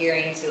about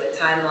adhering to a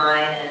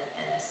timeline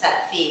and a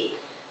set fee,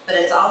 but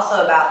it's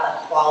also about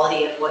the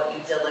quality of what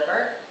you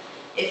deliver,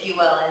 if you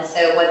will. And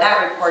so what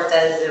that report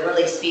does is it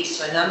really speaks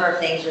to a number of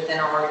things within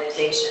our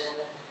organization,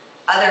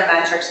 other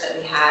metrics that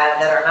we have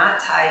that are not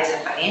tied to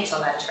financial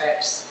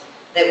metrics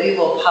that we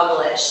will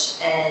publish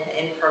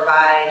and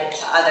provide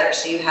to others,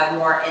 so you have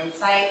more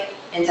insight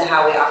into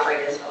how we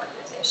operate as an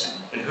organization.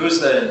 And who's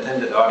the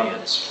intended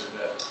audience for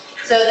that?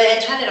 So the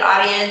intended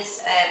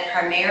audience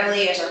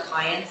primarily is our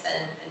clients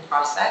and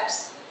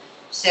prospects.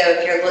 So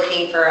if you're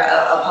looking for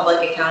a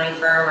public accounting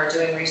firm or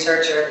doing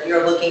research, or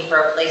you're looking for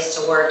a place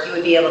to work, you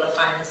would be able to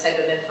find this type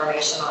of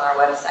information on our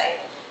website.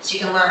 So you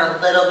can learn a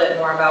little bit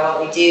more about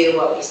what we do,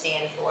 what we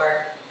stand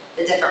for,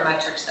 the different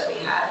metrics that we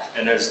have.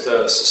 And is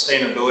the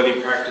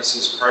sustainability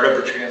practices part of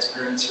the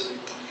transparency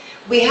report?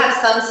 We have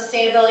some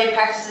sustainability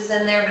practices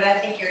in there, but I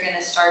think you're going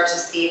to start to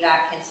see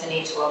that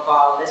continue to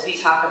evolve as we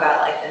talk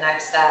about like the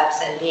next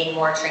steps and being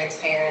more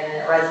transparent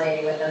and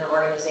resonating within the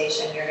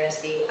organization. You're going to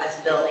see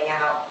us building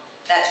out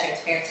that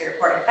transparency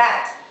report. In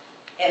fact,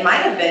 it might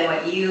have been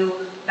what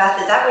you,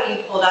 Beth, is that what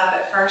you pulled up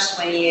at first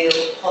when you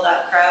pulled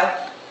up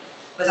Crowe?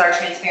 Was our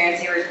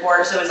transparency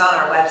report? So it was on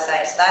our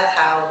website. So that's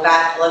how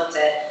Beth looked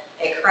at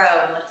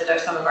Crowe and looked at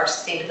some of our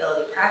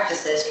sustainability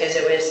practices, because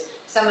it was,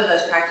 some of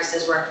those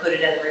practices were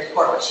included in the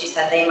report, which she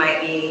said they might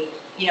be,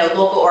 you know,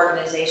 local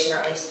organization or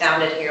at least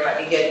founded here might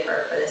be good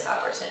for this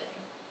opportunity.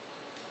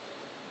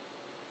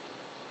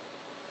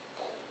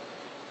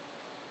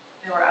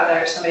 There were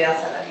others, somebody else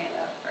had their hand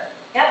up for,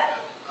 yep.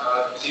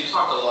 So you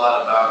talked a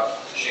lot about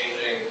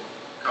changing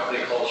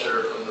company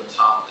culture from the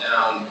top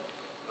down,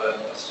 but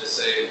let's just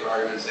say, for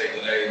argument's sake,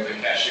 that I'm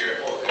the cashier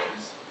at Whole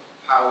Foods.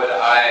 How would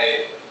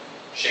I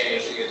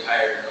change the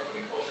entire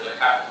company culture?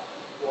 Like,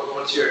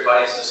 what's your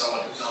advice to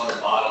someone who's on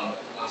the bottom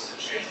who wants to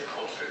change their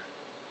culture?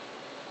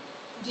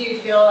 Do you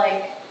feel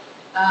like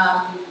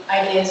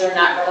ideas are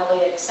not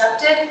readily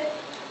accepted?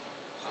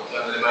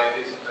 Sometimes they might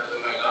be, sometimes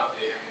they might not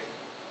be.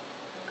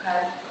 Okay.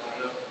 I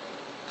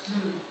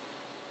don't know.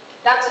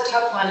 That's a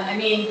tough one. I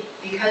mean,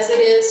 because it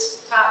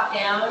is top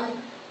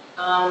down,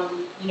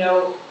 you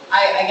know,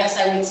 I guess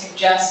I would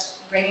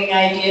suggest bringing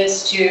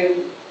ideas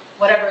to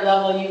whatever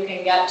level you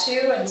can get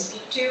to and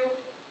speak to,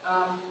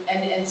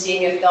 and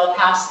seeing if they'll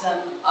pass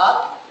them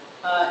up.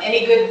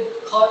 Any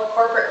good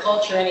corporate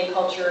culture, any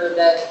culture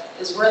that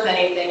is worth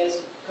anything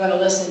is going to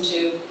listen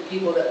to the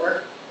people that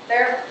work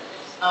there,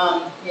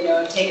 you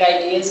know, and take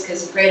ideas,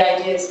 because great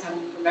ideas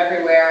come from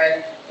everywhere,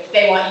 and if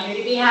they want you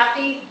to be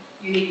happy,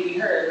 you need to be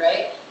heard,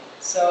 right?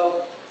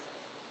 So,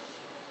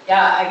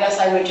 yeah, I guess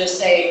I would just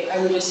say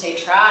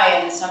try,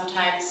 and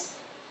sometimes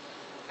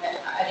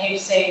I'd hate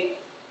to say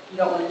you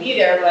don't want to be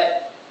there,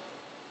 but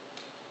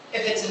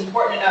if it's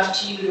important enough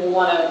to you to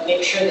want to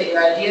make sure that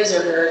your ideas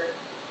are heard,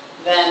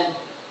 then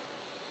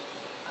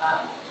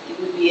it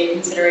would be a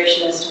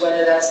consideration as to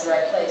whether that's the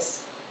right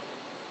place.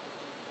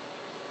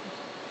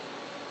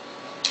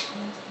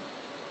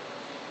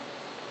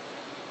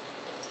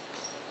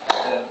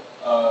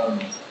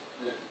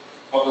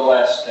 Over the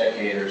last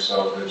decade or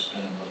so, there's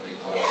been what they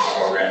call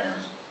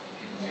programmers,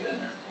 people get in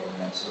their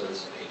program, so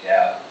there's a big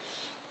gap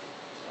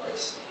as far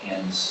as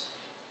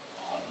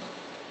hands-on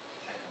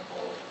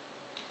technical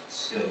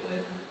skilled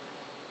labor.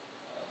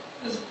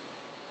 As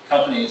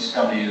companies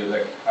come to you,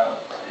 like,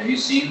 have you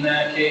seen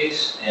that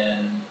case?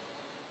 And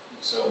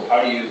so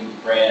how do you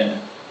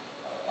brand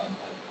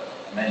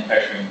a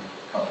manufacturing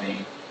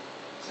company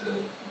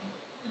to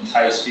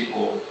entice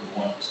people who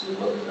want to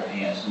work with their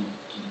hands?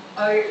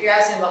 Oh, you're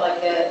asking about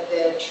like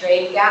the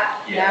trade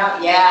gap now?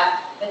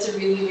 Yeah, that's a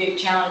really big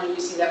challenge.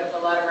 We see that with a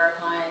lot of our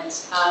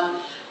clients.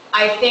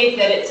 I think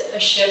that it's a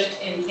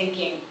shift in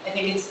thinking. I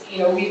think it's, you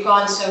know, we've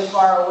gone so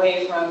far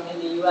away from, in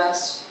the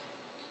US,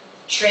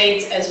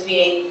 trades as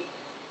being,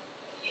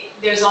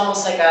 there's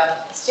almost like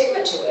a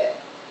stigma to it.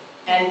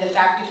 And the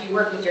fact if you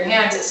work with your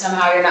hands that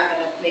somehow you're not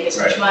going to make as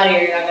much money,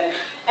 or you're not going to,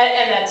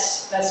 and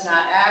that's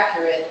not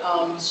accurate.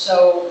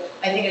 So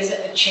I think it's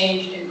a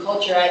change in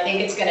culture. I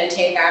think it's going to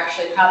take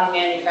actually probably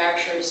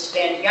manufacturers to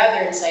band together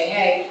and say,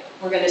 hey,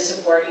 we're going to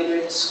support either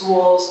the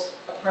schools,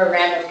 a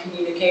program of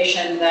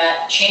communication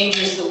that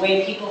changes the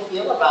way people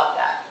feel about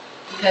that.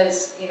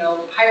 Because, you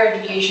know, higher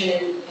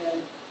education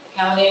and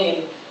accounting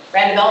and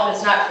brand development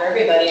is not for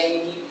everybody. I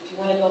mean, if you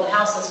want to build a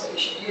house, that's what you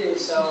should do.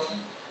 So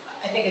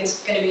I think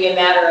it's going to be a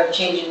matter of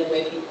changing the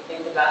way people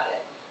think about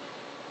it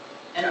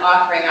and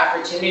offering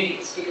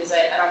opportunities, because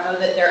I don't know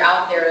that they're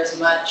out there as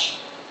much.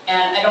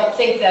 And I don't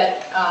think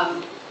that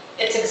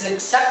it's as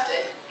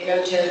accepted, you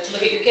know, to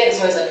look at your kids.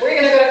 So it's like, where are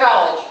you going to go to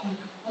college?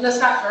 Well, that's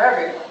not for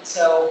everyone.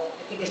 So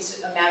I think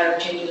it's a matter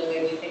of changing the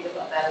way we think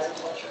about that as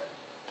a culture.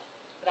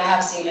 But I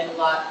have seen it a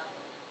lot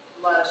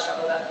lot of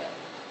struggle that way.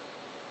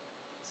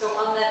 So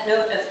on that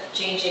note of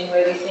changing the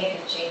way we think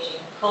and changing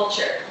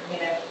culture, I'm going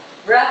to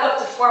wrap up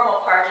the formal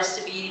part just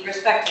to be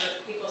respectful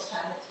of people's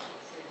time.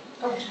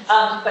 But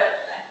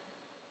I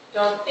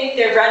don't think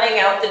they're running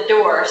out the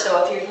door,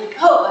 so if you're like,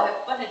 oh,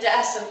 I wanted to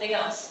ask something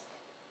else,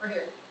 We're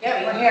here.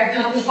 yeah, we're here,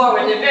 come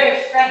forward, they're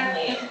very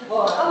friendly.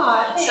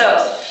 Aw, So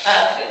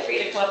feel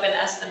free to come up and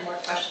ask them more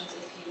questions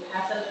if you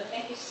have them, but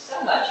thank you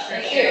so much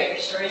for sharing your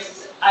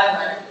stories. I've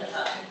learned a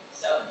ton,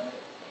 so.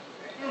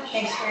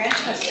 Thanks for your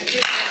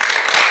interest.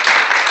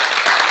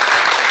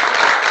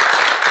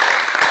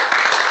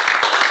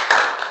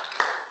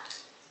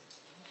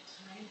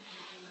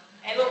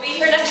 And we'll be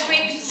here next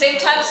week, same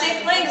time,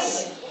 same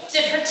place,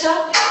 different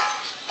topic,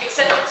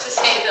 except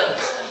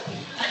sustainability.